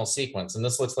instructional sequence. And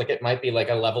this looks like it might be like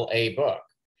a level A book.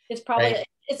 It's probably, right?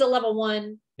 It's a level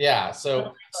 1. Yeah,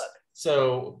 so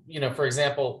for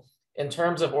example, in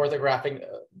terms of orthographing,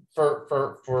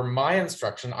 for my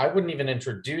instruction, I wouldn't even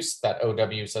introduce that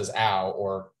OW says ow,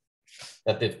 or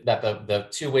that the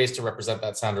two ways to represent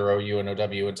that sound are OU and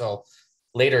OW until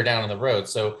later down in the road.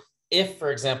 So if,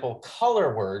 for example,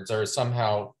 color words are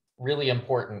somehow really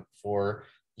important for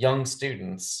young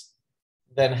students,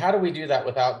 then how do we do that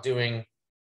without doing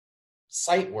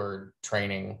sight word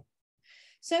training?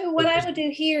 So what I would do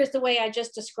here is the way I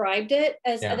just described it,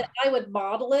 as I would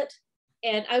model it,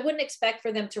 and I wouldn't expect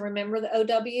for them to remember the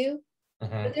OW.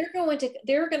 But there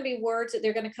are going to be words that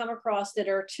they're going to come across that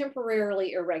are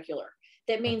temporarily irregular.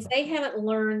 That means they haven't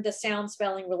learned the sound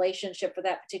spelling relationship for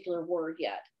that particular word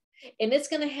yet. And it's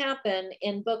going to happen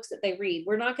in books that they read.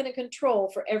 We're not going to control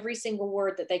for every single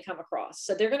word that they come across.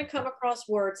 So they're going to come across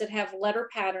words that have letter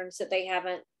patterns that they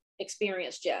haven't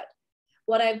experienced yet.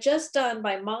 What I've just done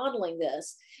by modeling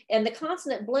this, and the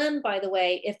consonant blend, by the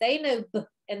way, if they know b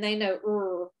and they know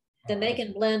r, then they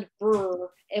can blend brr,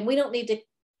 and we don't need to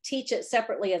teach it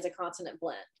separately as a consonant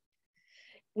blend.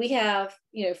 We have,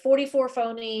 44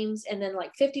 phonemes and then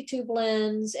like 52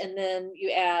 blends, and then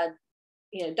you add,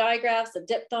 digraphs, the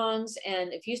diphthongs.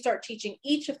 And if you start teaching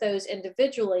each of those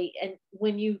individually, and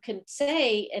when you can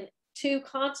say two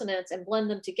consonants and blend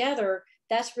them together,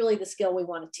 that's really the skill we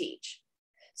want to teach.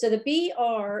 So the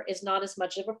BR is not as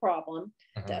much of a problem.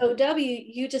 The OW,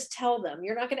 you just tell them.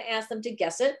 You're not going to ask them to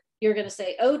guess it. You're going to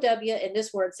say OW, and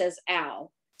this word says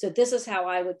ow. So this is how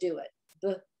I would do it.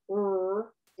 The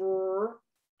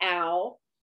ow,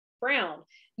 brown.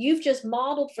 You've just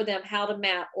modeled for them how to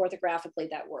map orthographically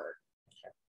that word.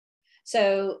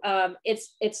 So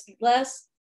it's less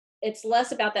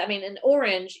about that. I mean, in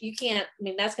orange, you can't,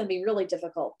 that's going to be really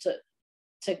difficult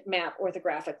to map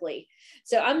orthographically.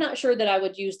 So I'm not sure that I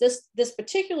would use this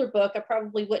particular book. I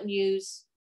probably wouldn't use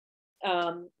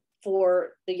for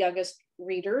the youngest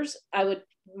readers. I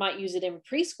might use it in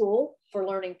preschool for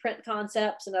learning print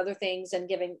concepts and other things and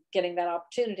getting that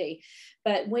opportunity.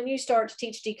 But when you start to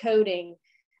teach decoding,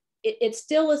 it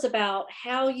still is about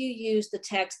how you use the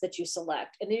text that you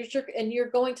select. And you're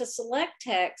going to select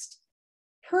text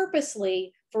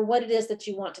purposely for what it is that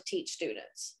you want to teach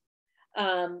students.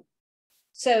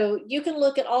 So you can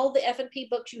look at all the F&P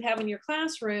books you have in your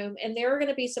classroom, and there are going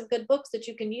to be some good books that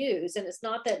you can use. And it's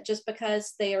not that just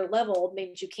because they are leveled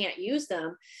means you can't use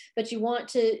them, but you want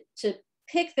to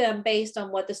pick them based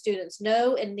on what the students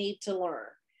know and need to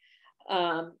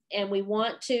learn. And we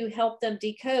want to help them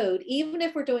decode, even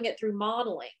if we're doing it through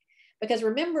modeling. Because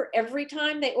remember, every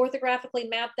time they orthographically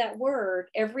map that word,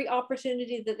 every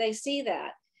opportunity that they see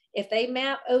that, if they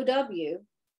map OW,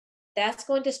 that's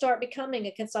going to start becoming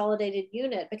a consolidated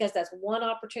unit, because that's one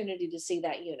opportunity to see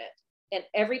that unit. And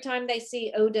every time they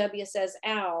see OW says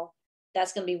ow,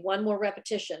 that's going to be one more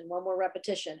repetition.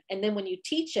 And then when you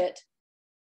teach it,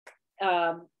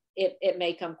 it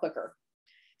may come quicker.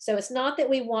 So it's not that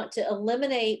we want to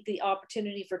eliminate the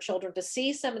opportunity for children to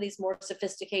see some of these more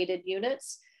sophisticated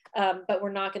units, but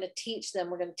we're not going to teach them.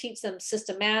 We're going to teach them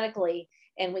systematically,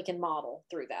 and we can model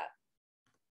through that.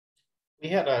 We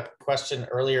had a question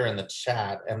earlier in the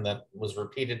chat, and that was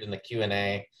repeated in the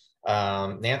Q&A.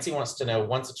 Nancy wants to know,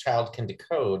 once a child can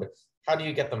decode, how do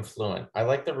you get them fluent? I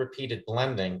like the repeated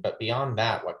blending, but beyond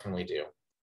that, what can we do?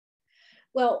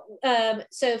 Well,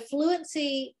 so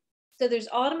fluency, so there's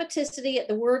automaticity at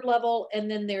the word level, and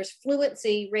then there's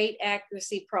fluency, rate,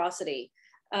 accuracy, prosody.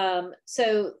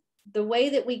 So the way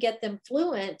that we get them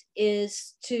fluent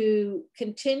is to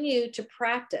continue to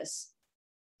practice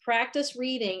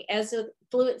reading as a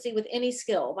fluency with any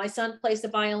skill. My son plays the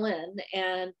violin,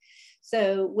 and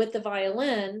so with the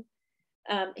violin,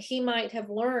 he might have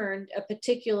learned a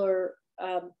particular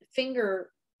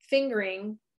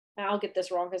fingering. I'll get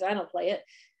this wrong because I don't play it,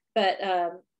 but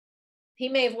he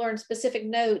may have learned specific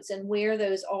notes and where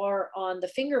those are on the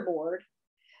fingerboard,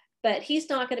 but he's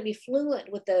not going to be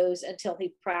fluent with those until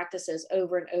he practices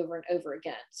over and over and over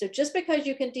again. So just because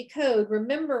you can decode,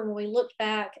 remember when we looked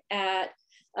back at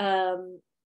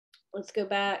let's go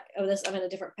back. I'm in a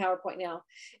different PowerPoint now.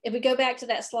 If we go back to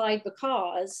that slide,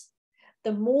 because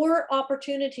the more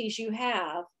opportunities you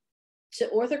have to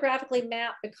orthographically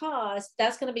map, because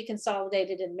that's going to be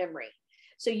consolidated in memory.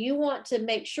 So you want to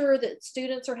make sure that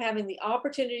students are having the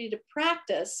opportunity to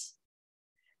practice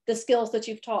the skills that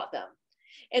you've taught them.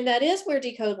 And that is where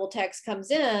decodable text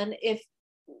comes in. If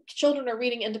children are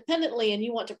reading independently and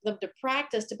you want them to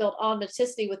practice to build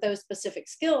automaticity with those specific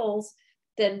skills,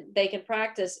 then they can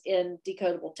practice in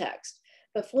decodable text.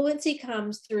 But fluency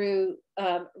comes through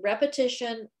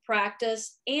repetition,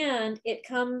 practice, and it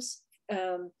comes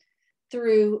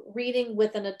through reading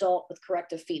with an adult with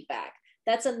corrective feedback.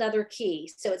 That's another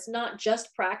key. So it's not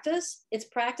just practice, it's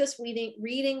practice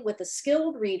reading with a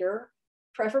skilled reader,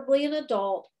 preferably an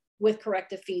adult, with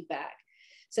corrective feedback.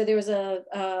 So there was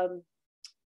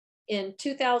in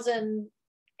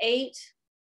 2008,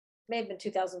 may have been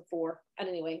 2004,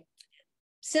 anyway,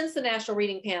 since the National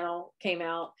Reading Panel came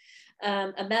out,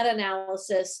 a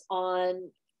meta-analysis on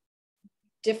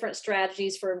different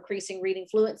strategies for increasing reading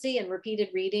fluency, and repeated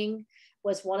reading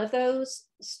was one of those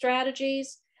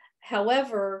strategies.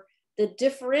 However, the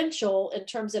differential in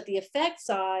terms of the effect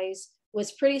size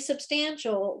was pretty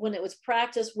substantial when it was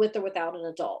practiced with or without an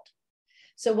adult.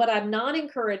 So what I'm not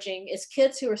encouraging is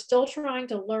kids who are still trying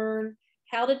to learn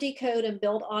how to decode and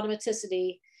build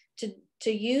automaticity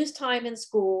to use time in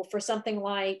school for something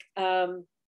like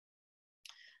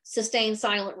sustained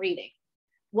silent reading.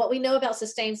 What we know about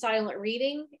sustained silent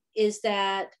reading is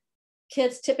that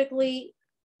kids typically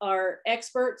are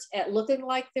experts at looking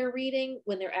like they're reading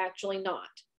when they're actually not.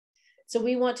 So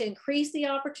we want to increase the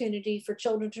opportunity for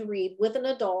children to read with an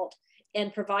adult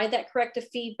and provide that corrective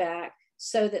feedback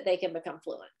so that they can become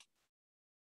fluent.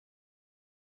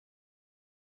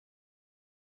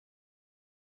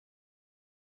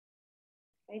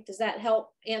 Okay, does that help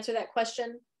answer that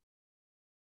question?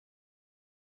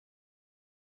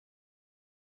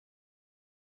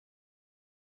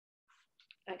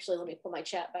 Actually, let me pull my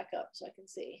chat back up so I can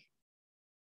see.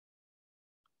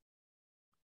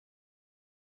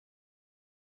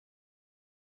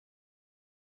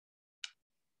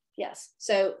 Yes,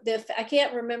 so I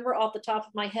can't remember off the top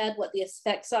of my head what the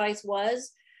effect size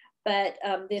was, but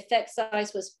the effect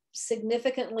size was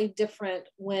significantly different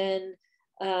when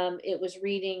it was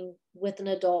reading with an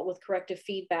adult with corrective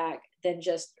feedback than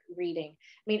just reading.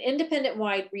 I mean, independent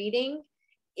wide reading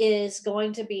is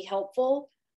going to be helpful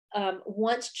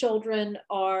once children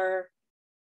are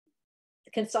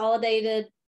consolidated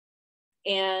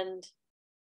and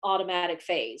automatic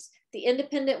phase. The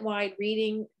independent wide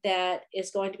reading that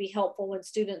is going to be helpful when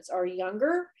students are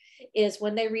younger is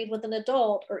when they read with an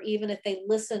adult, or even if they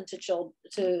listen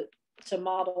to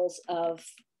models of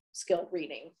skilled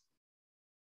reading.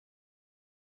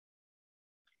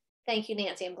 Thank you,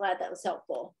 Nancy. I'm glad that was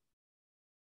helpful.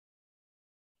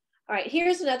 All right,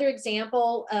 here's another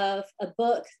example of a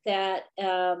book that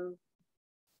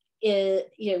is,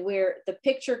 where the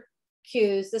picture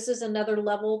cues, this is another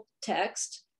level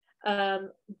text.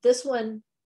 This one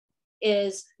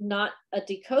is not a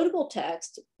decodable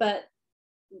text, but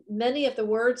many of the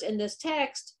words in this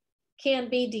text can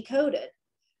be decoded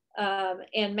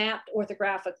and mapped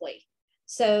orthographically.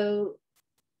 So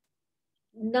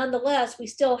nonetheless, we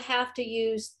still have to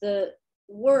use the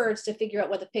words to figure out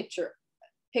what the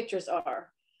pictures are.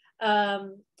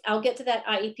 I'll get to that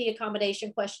IEP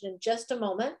accommodation question in just a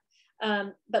moment,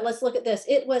 but let's look at this.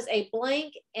 It was a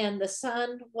blank and the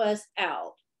sun was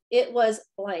out. It was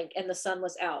blank and the sun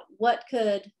was out. What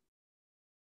could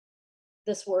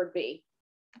this word be?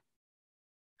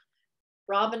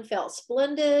 Robin felt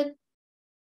splendid.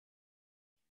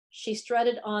 She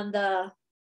strutted on the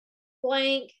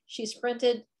blank. She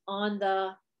sprinted on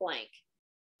the blank.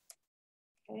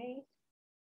 Okay.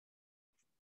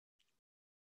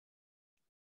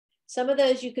 Some of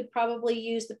those you could probably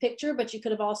use the picture, but you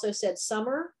could have also said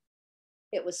summer.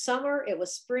 It was summer. It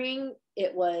was spring.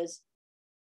 It was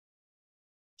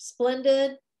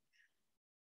splendid.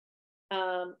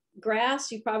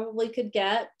 Grass, you probably could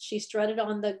get. She strutted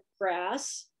on the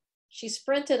grass. She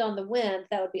sprinted on the wind.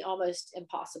 That would be almost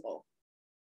impossible.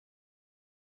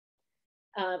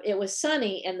 It was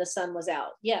sunny and the sun was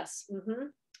out. Yes.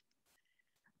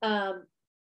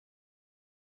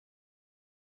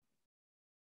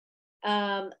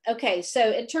 Okay,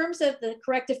 so in terms of the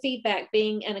corrective feedback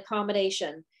being an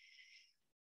accommodation,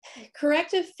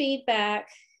 corrective feedback,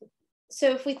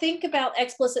 so if we think about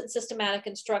explicit and systematic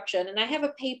instruction, and I have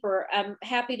a paper I'm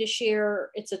happy to share,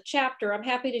 it's a chapter, I'm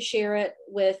happy to share it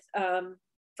with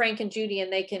Frank and Judy,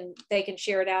 and they can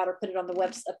share it out or put it on the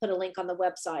website, put a link on the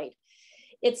website.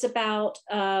 It's about,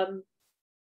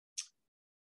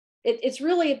 it's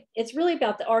really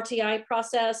about the RTI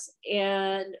process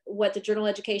and what the general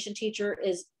education teacher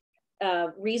is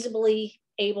reasonably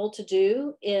able to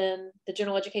do in the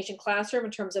general education classroom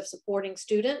in terms of supporting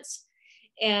students.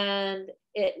 And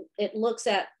it looks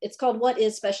at, it's called What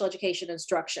is Special Education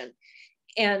Instruction?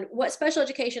 And what special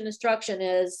education instruction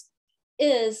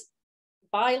is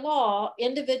by law,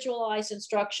 individualized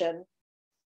instruction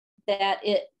that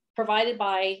it provided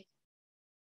by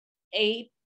a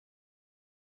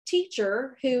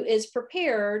teacher who is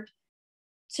prepared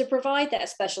to provide that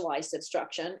specialized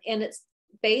instruction, and it's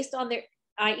based on their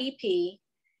IEP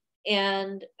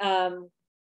and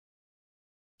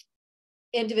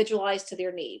individualized to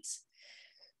their needs.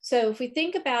 So if we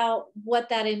think about what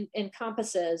that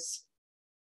encompasses,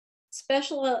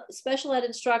 special ed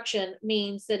instruction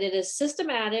means that it is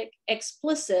systematic,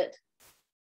 explicit,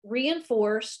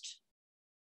 reinforced,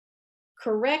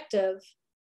 corrective,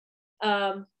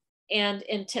 and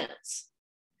intense.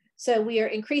 So we are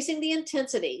increasing the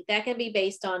intensity. That can be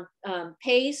based on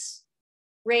pace,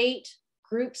 rate,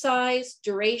 group size,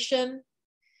 duration.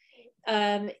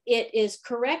 It is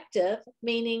corrective,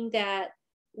 meaning that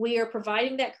we are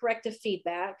providing that corrective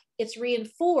feedback. It's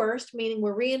reinforced, meaning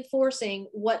we're reinforcing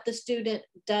what the student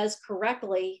does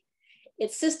correctly.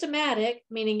 It's systematic,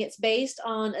 meaning it's based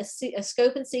on a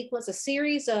scope and sequence, a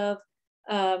series of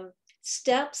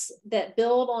steps that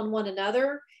build on one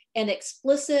another, and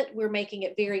explicit, we're making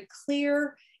it very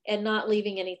clear and not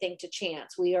leaving anything to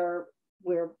chance. We're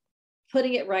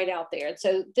putting it right out there. And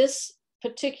so this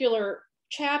particular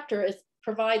chapter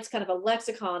provides kind of a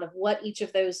lexicon of what each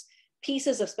of those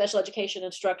pieces of special education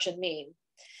instruction mean.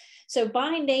 So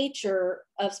by nature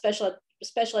of special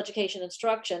education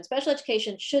instruction, special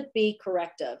education should be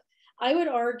corrective. I would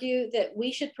argue that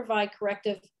we should provide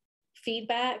corrective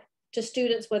feedback to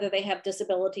students, whether they have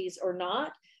disabilities or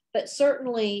not, but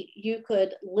certainly you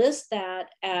could list that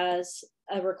as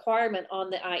a requirement on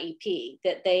the IEP,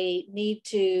 that they need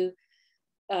to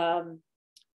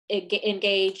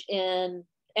engage in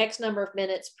X number of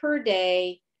minutes per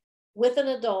day with an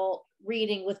adult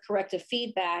reading with corrective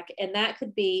feedback, and that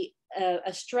could be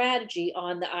a strategy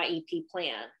on the IEP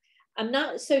plan. I'm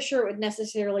not so sure it would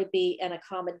necessarily be an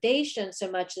accommodation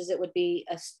so much as it would be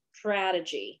a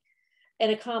strategy.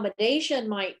 An accommodation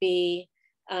might be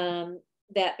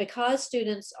that because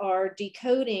students are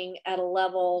decoding at a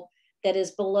level that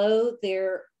is below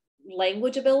their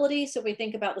language ability, so we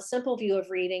think about the simple view of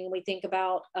reading, we think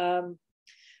about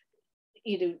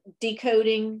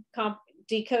decoding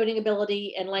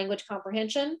ability and language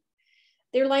comprehension.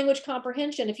 Their language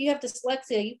comprehension, if you have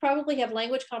dyslexia, you probably have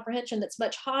language comprehension that's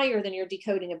much higher than your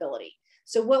decoding ability.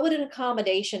 So what would an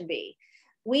accommodation be?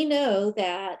 We know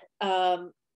that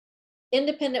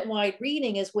independent wide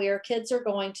reading is where kids are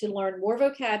going to learn more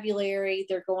vocabulary,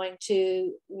 they're going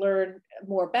to learn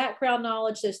more background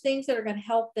knowledge, those things that are going to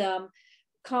help them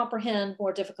comprehend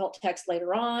more difficult text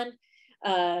later on,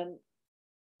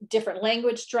 different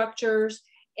language structures.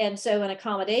 And so an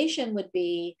accommodation would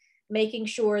be making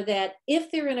sure that if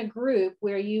they're in a group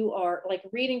where you are like a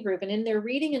reading group, and in their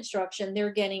reading instruction,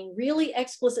 they're getting really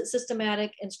explicit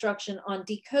systematic instruction on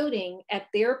decoding at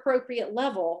their appropriate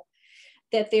level,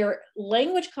 that their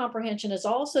language comprehension is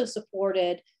also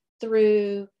supported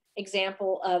through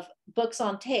example of books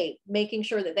on tape, making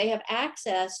sure that they have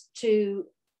access to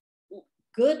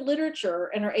good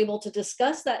literature and are able to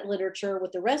discuss that literature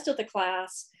with the rest of the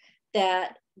class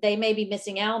that they may be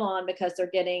missing out on because they're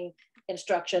getting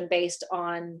instruction based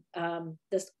on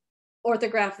this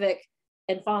orthographic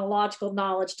and phonological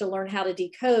knowledge to learn how to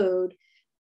decode,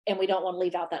 and we don't want to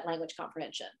leave out that language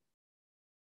comprehension.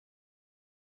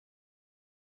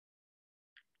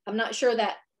 I'm not sure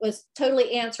that was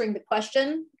totally answering the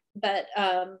question, but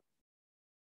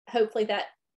hopefully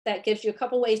that gives you a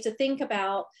couple ways to think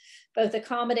about both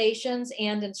accommodations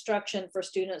and instruction for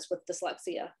students with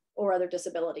dyslexia or other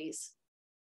disabilities.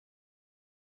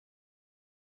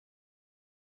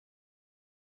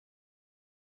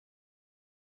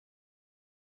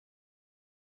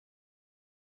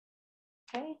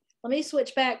 Okay, let me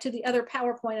switch back to the other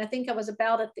PowerPoint. I think I was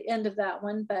about at the end of that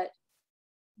one, but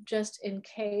just in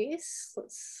case,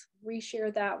 let's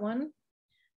reshare that one.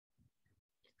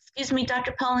 Excuse me,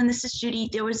 Dr. Pullen, this is Judy.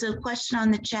 There was a question on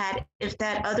the chat if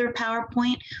that other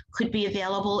PowerPoint could be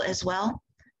available as well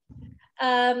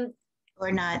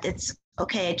or not. It's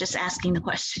okay, just asking the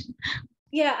question.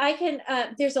 Yeah, I can,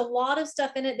 there's a lot of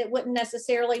stuff in it that wouldn't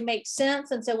necessarily make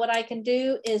sense. And so what I can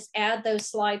do is add those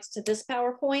slides to this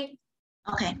PowerPoint.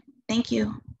 Okay, thank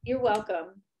you. You're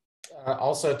welcome.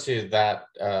 Also to that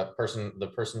the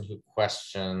person who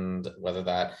questioned whether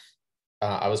that,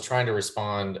 I was trying to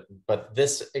respond, but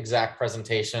this exact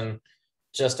presentation,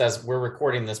 just as we're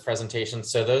recording this presentation,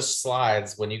 so those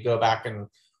slides, when you go back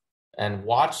and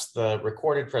watch the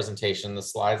recorded presentation, the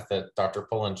slides that Dr.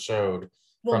 Pullen showed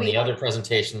from the other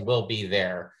presentation will be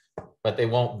there, but they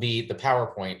won't be the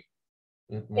PowerPoint.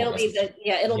 It'll be the,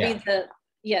 yeah, it'll be the,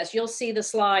 yes, you'll see the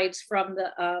slides from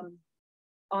the,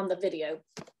 on the video.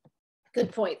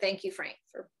 Good point. Thank you, Frank,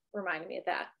 for reminding me of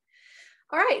that.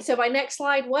 All right, so my next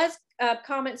slide was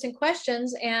comments and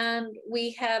questions, and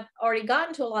we have already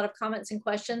gotten to a lot of comments and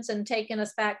questions and taken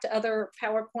us back to other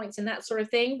PowerPoints and that sort of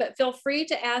thing, but feel free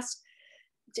to ask,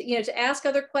 to ask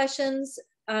other questions,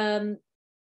 and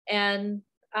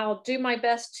I'll do my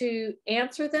best to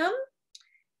answer them,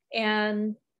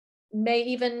 and may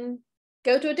even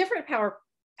go to a different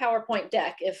PowerPoint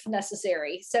deck if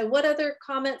necessary. So what other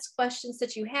comments, questions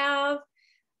that you have?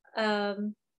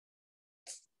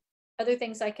 Other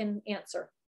things I can answer.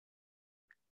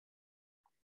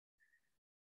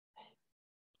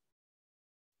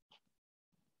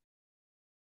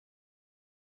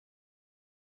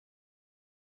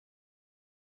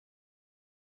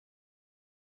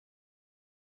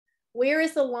 Where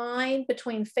is the line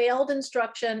between failed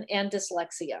instruction and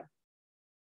dyslexia?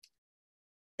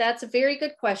 That's a very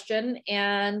good question.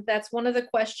 And that's one of the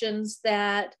questions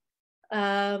that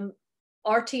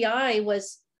RTI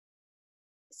was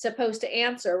supposed to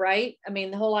answer, right? I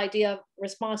mean, the whole idea of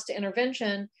response to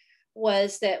intervention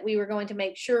was that we were going to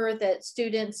make sure that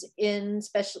students in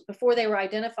special, before they were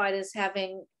identified as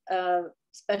having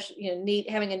special,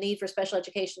 having a need for special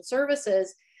education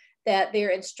services, that their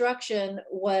instruction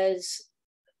was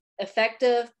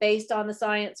effective based on the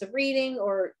science of reading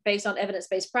or based on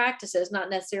evidence-based practices, not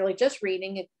necessarily just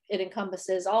reading. It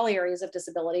encompasses all areas of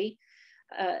disability,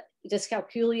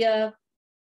 dyscalculia,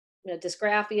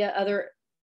 dysgraphia,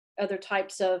 other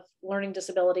types of learning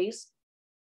disabilities.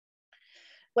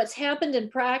 What's happened in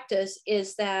practice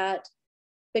is that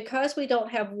because we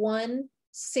don't have one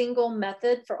single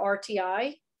method for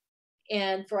RTI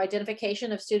and for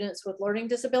identification of students with learning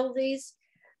disabilities,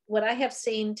 what I have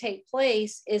seen take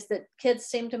place is that kids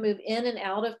seem to move in and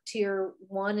out of tier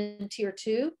 1 and tier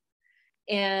 2,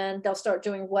 and they'll start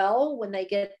doing well when they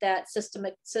get that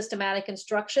systematic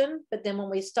instruction. But then when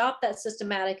we stop that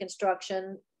systematic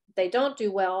instruction, they don't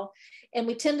do well. And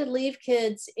we tend to leave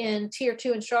kids in tier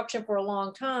 2 instruction for a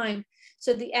long time.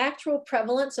 So the actual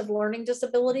prevalence of learning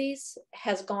disabilities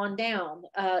has gone down.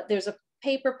 There's a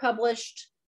paper published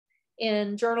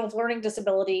in Journal of Learning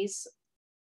Disabilities,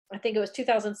 I think it was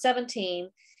 2017.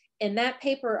 In that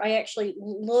paper, I actually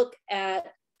look at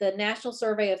the National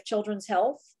Survey of Children's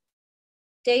Health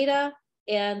data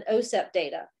and OSEP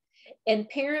data. And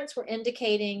parents were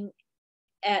indicating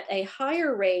at a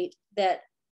higher rate that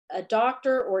a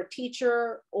doctor or a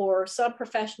teacher or some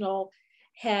professional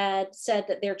had said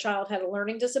that their child had a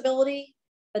learning disability,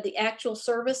 but the actual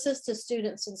services to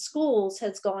students in schools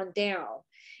has gone down.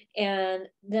 And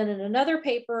then in another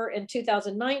paper in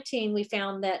 2019, we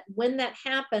found that when that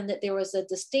happened, that there was a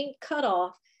distinct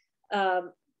cutoff at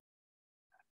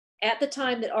the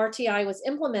time that RTI was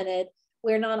implemented,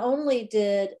 where not only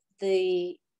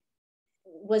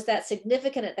was that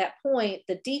significant at that point,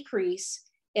 the decrease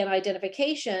in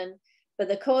identification, but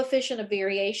the coefficient of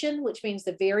variation, which means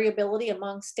the variability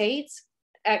among states,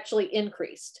 actually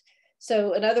increased.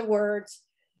 So in other words,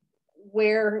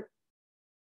 where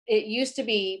it used to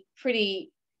be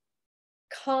pretty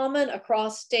common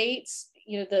across states,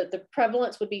 the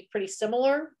prevalence would be pretty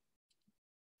similar.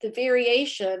 The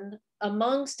variation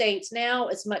among states now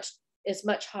is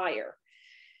much higher.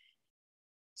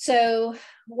 So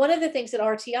one of the things that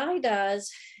RTI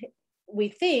does, we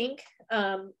think,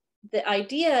 the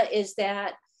idea is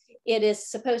that it is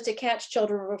supposed to catch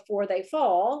children before they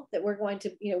fall, that we're going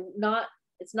to,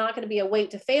 it's not going to be a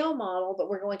wait to fail model, but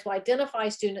we're going to identify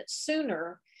students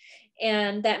sooner.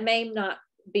 And that may not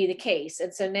be the case.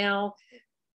 And so now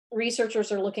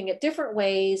researchers are looking at different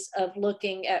ways of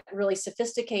looking at really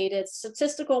sophisticated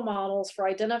statistical models for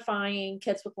identifying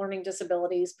kids with learning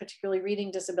disabilities, particularly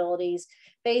reading disabilities,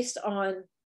 based on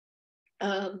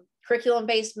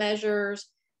curriculum-based measures,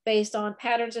 based on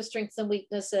patterns of strengths and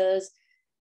weaknesses,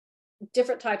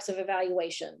 different types of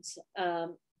evaluations.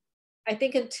 I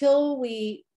think until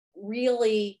we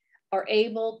really are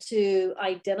able to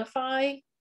identify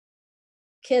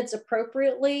kids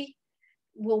appropriately,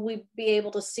 will we be able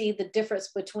to see the difference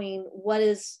between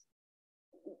was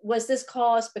this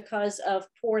caused because of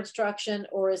poor instruction,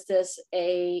 or is this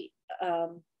a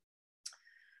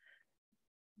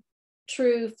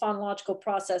true phonological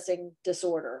processing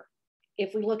disorder?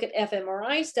 If we look at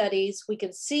fMRI studies, we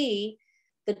can see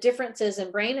the differences in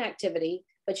brain activity,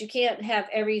 but you can't have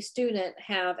every student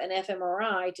have an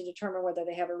fMRI to determine whether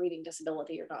they have a reading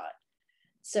disability or not.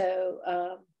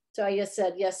 So, so I just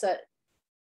said, yes,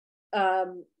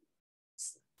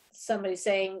 somebody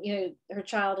saying, her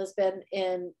child has been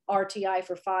in RTI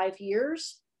for 5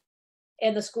 years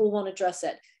and the school won't address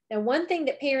it. Now, one thing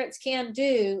that parents can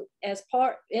do as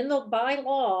part by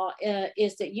law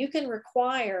is that you can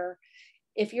require,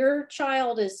 if your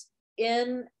child is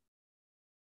in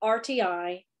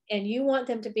RTI and you want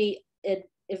them to be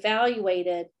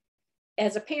evaluated,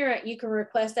 as a parent, you can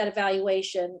request that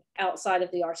evaluation outside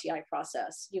of the RTI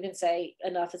process. You can say,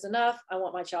 enough is enough. I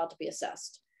want my child to be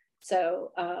assessed.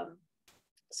 So,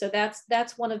 so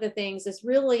that's one of the things, is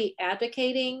really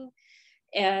advocating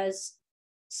as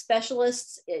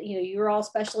specialists. You're all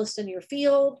specialists in your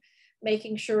field,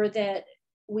 making sure that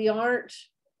we aren't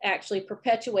actually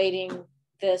perpetuating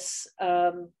this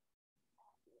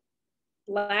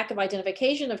lack of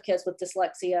identification of kids with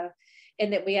dyslexia,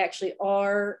 and that we actually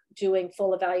are doing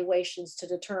full evaluations to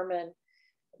determine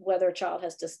whether a child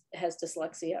has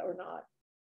dyslexia or not.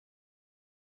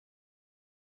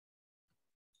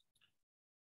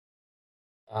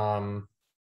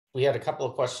 We had a couple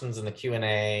of questions in the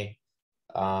Q&A.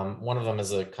 One of them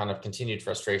is a kind of continued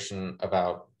frustration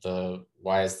about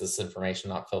why is this information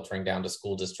not filtering down to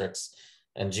school districts?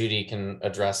 And Judy can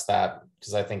address that,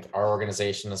 because I think our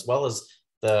organization, as well as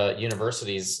the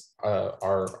universities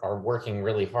are working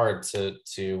really hard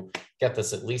to get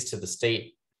this at least to the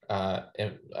state, so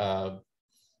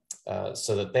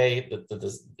that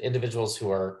the individuals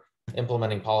who are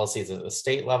implementing policies at the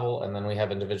state level, and then we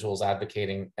have individuals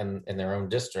advocating in their own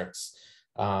districts.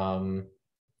 But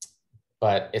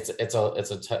it's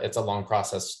a long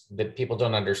process that people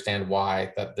don't understand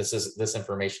why that this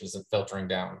information isn't filtering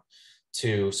down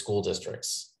to school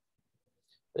districts,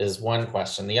 is one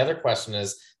question. The other question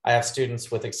is, I have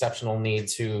students with exceptional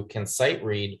needs who can sight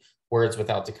read words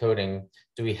without decoding.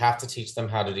 Do we have to teach them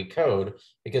how to decode?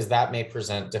 Because that may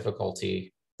present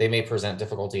difficulty. They may present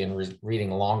difficulty in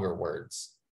reading longer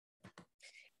words.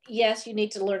 Yes, you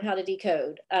need to learn how to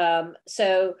decode.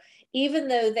 So even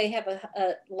though they have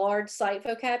a large sight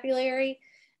vocabulary,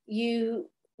 you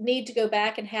need to go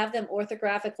back and have them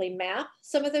orthographically map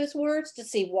some of those words to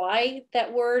see why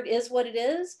that word is what it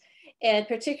is. And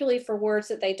particularly for words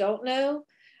that they don't know,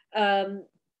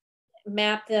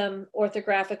 map them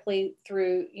orthographically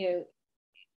through,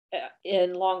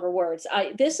 in longer words.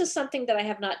 This is something that I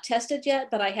have not tested yet,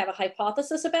 but I have a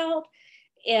hypothesis about.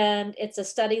 And it's a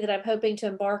study that I'm hoping to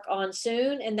embark on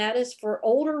soon. And that is for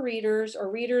older readers or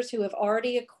readers who have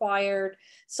already acquired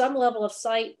some level of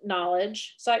sight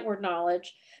word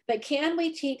knowledge, but can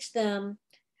we teach them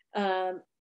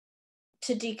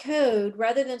to decode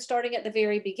rather than starting at the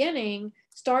very beginning,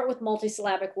 start with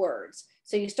multisyllabic words.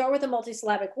 So you start with a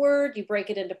multisyllabic word, you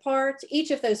break it into parts. Each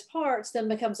of those parts then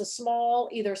becomes a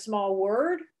either small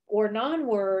word or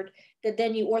non-word that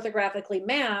then you orthographically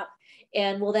map.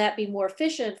 And will that be more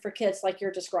efficient for kids like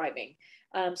you're describing?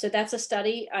 So that's a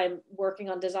study I'm working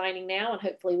on designing now, and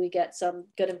hopefully we get some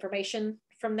good information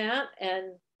from that.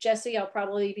 And Jesse, I'll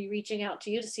probably be reaching out to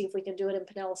you to see if we can do it in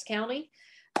Pinellas County.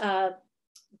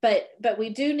 But we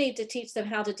do need to teach them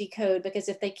how to decode, because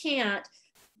if they can't,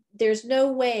 there's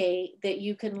no way that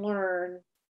you can learn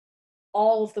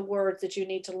all of the words that you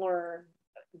need to learn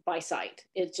by sight.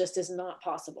 It just is not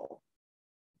possible.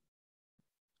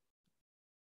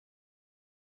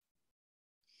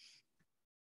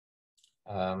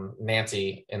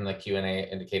 Nancy in the Q&A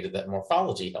indicated that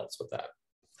morphology helps with that.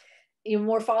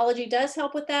 Morphology does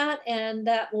help with that, and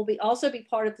that will also be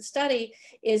part of the study,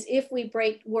 is if we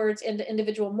break words into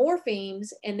individual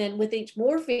morphemes, and then with each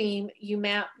morpheme you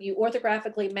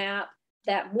orthographically map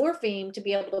that morpheme to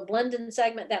be able to blend and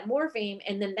segment that morpheme,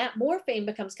 and then that morpheme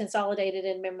becomes consolidated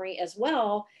in memory as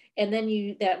well, and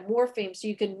then that morpheme, so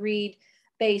you can read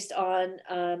based on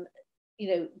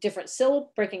different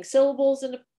breaking syllables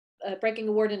into breaking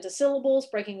a word into syllables,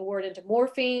 breaking a word into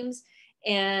morphemes,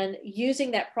 and using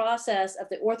that process of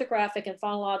the orthographic and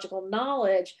phonological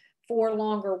knowledge for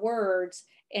longer words.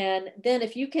 And then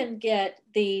if you can get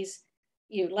these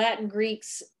Latin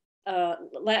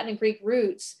and Greek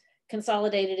roots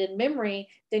consolidated in memory,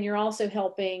 then you're also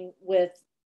helping with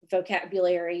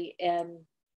vocabulary and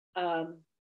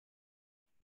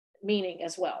meaning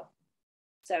as well.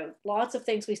 So lots of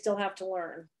things we still have to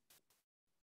learn.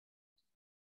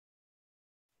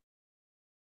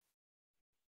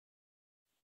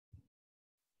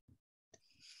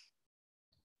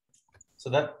 So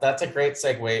that's a great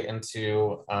segue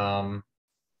into our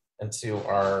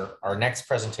next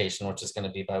presentation, which is going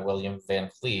to be by William Van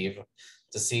Cleve,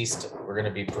 deceased. We're going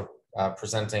to be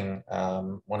presenting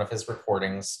one of his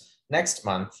recordings next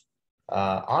month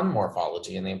on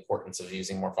morphology and the importance of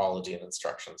using morphology in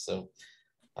instruction. So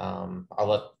I'll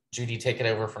let Judy take it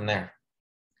over from there.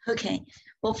 Okay.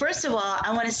 Well, first of all,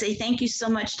 I want to say thank you so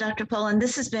much, Dr. Pullen.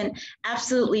 This has been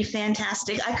absolutely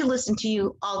fantastic. I could listen to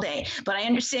you all day, but I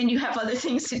understand you have other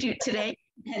things to do today,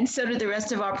 and so do the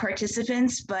rest of our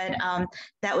participants. But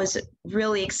that was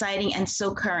really exciting and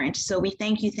so current. So we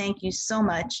thank you so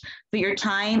much for your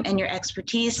time and your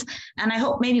expertise. And I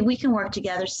hope maybe we can work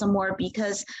together some more,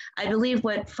 because I believe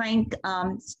what Frank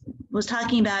was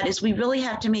talking about is we really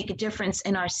have to make a difference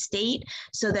in our state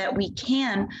so that we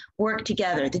can work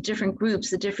together, the different groups,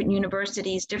 the different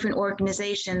universities, different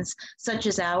organizations such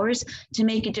as ours, to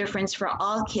make a difference for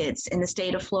all kids in the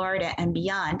state of Florida and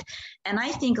beyond. And I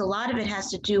think a lot of it has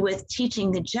to do with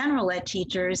teaching the general ed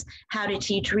teachers how to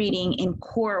teach reading in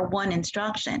core 1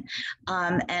 instruction.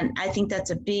 And I think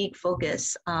that's a big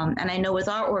focus. And I know with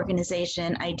our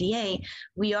organization, IDA,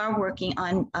 we are working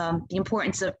on the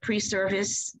importance of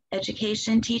pre-service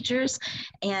education teachers,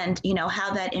 and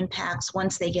how that impacts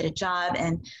once they get a job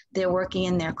and they're working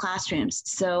in their classrooms.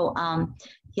 So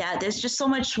yeah, there's just so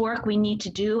much work we need to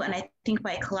do, and I think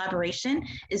by collaboration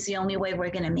is the only way we're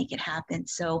going to make it happen.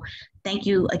 So thank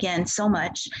you again so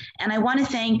much. And I want to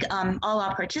thank all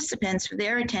our participants for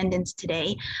their attendance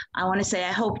today. I want to say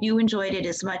I hope you enjoyed it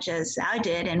as much as I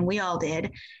did and we all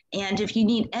did. And if you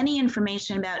need any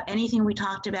information about anything we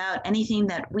talked about, anything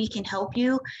that we can help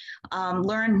you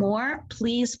learn more,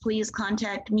 please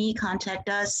contact me, contact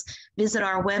us, visit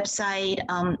our website.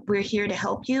 We're here to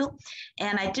help you.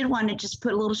 And I did want to just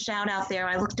put a little shout out there.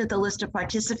 I looked at the list of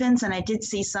participants and I did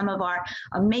see some of our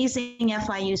amazing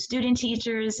FIU student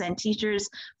teachers and teachers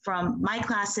from my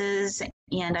classes,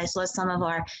 and I saw some of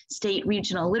our state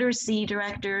regional literacy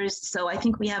directors. So I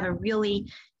think we have a really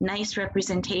nice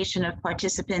representation of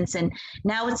participants, and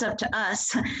now it's up to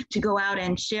us to go out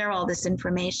and share all this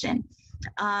information.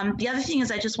 The other thing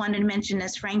is I just wanted to mention,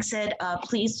 as Frank said,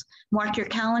 please mark your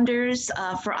calendars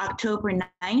for October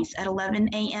 9th at 11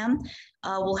 a.m.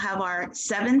 We'll have our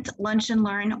 7th Lunch and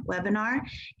Learn webinar,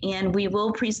 and we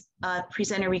will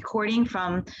present a recording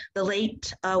from the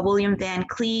late William Van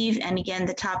Cleve. And again,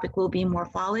 the topic will be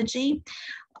morphology.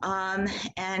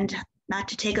 And not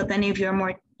to take up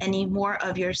any more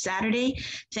of your Saturday,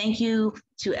 thank you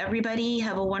to everybody.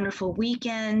 Have a wonderful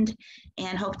weekend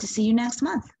and hope to see you next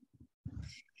month.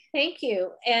 Thank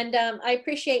you. And I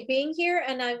appreciate being here.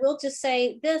 And I will just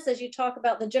say this, as you talk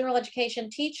about the general education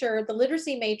teacher, the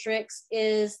literacy matrix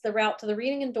is the route to the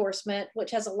reading endorsement,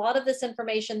 which has a lot of this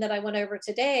information that I went over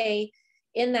today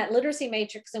in that literacy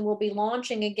matrix, and we'll be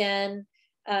launching again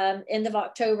end of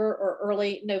October or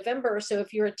early November. So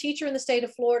if you're a teacher in the state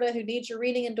of Florida who needs your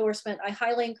reading endorsement, I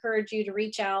highly encourage you to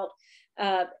reach out.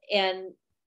 And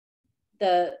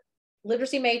the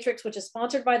Literacy Matrix, which is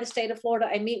sponsored by the state of Florida.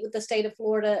 I meet with the state of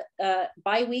Florida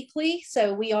bi-weekly.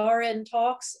 So we are in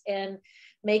talks and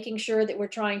making sure that we're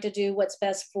trying to do what's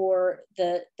best for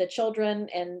the children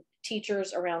and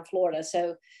teachers around Florida.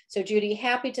 So Judy,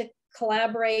 happy to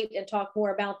collaborate and talk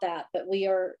more about that. But we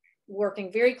are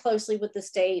working very closely with the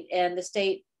state, and the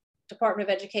state Department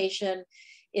of Education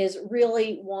is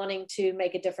really wanting to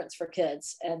make a difference for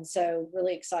kids. And so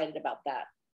really excited about that.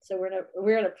 So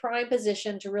we're in a prime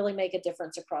position to really make a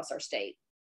difference across our state.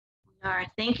 All right,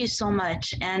 thank you so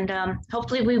much. And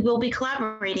hopefully we will be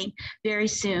collaborating very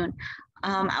soon.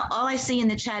 All I see in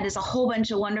the chat is a whole bunch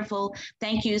of wonderful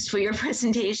thank yous for your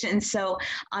presentation. So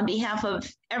on behalf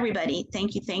of everybody,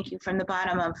 thank you from the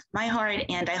bottom of my heart.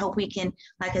 And I hope we can,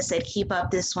 like I said, keep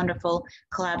up this wonderful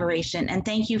collaboration. And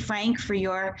thank you, Frank, for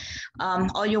your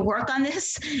all your work on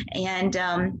this. And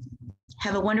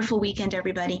have a wonderful weekend,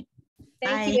 everybody.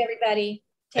 Thank you, everybody.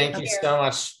 Thank you so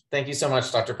much. Thank you so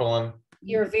much, Dr. Pullen.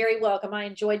 You're very welcome. I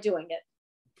enjoyed doing it.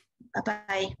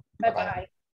 Bye-bye. Bye-bye.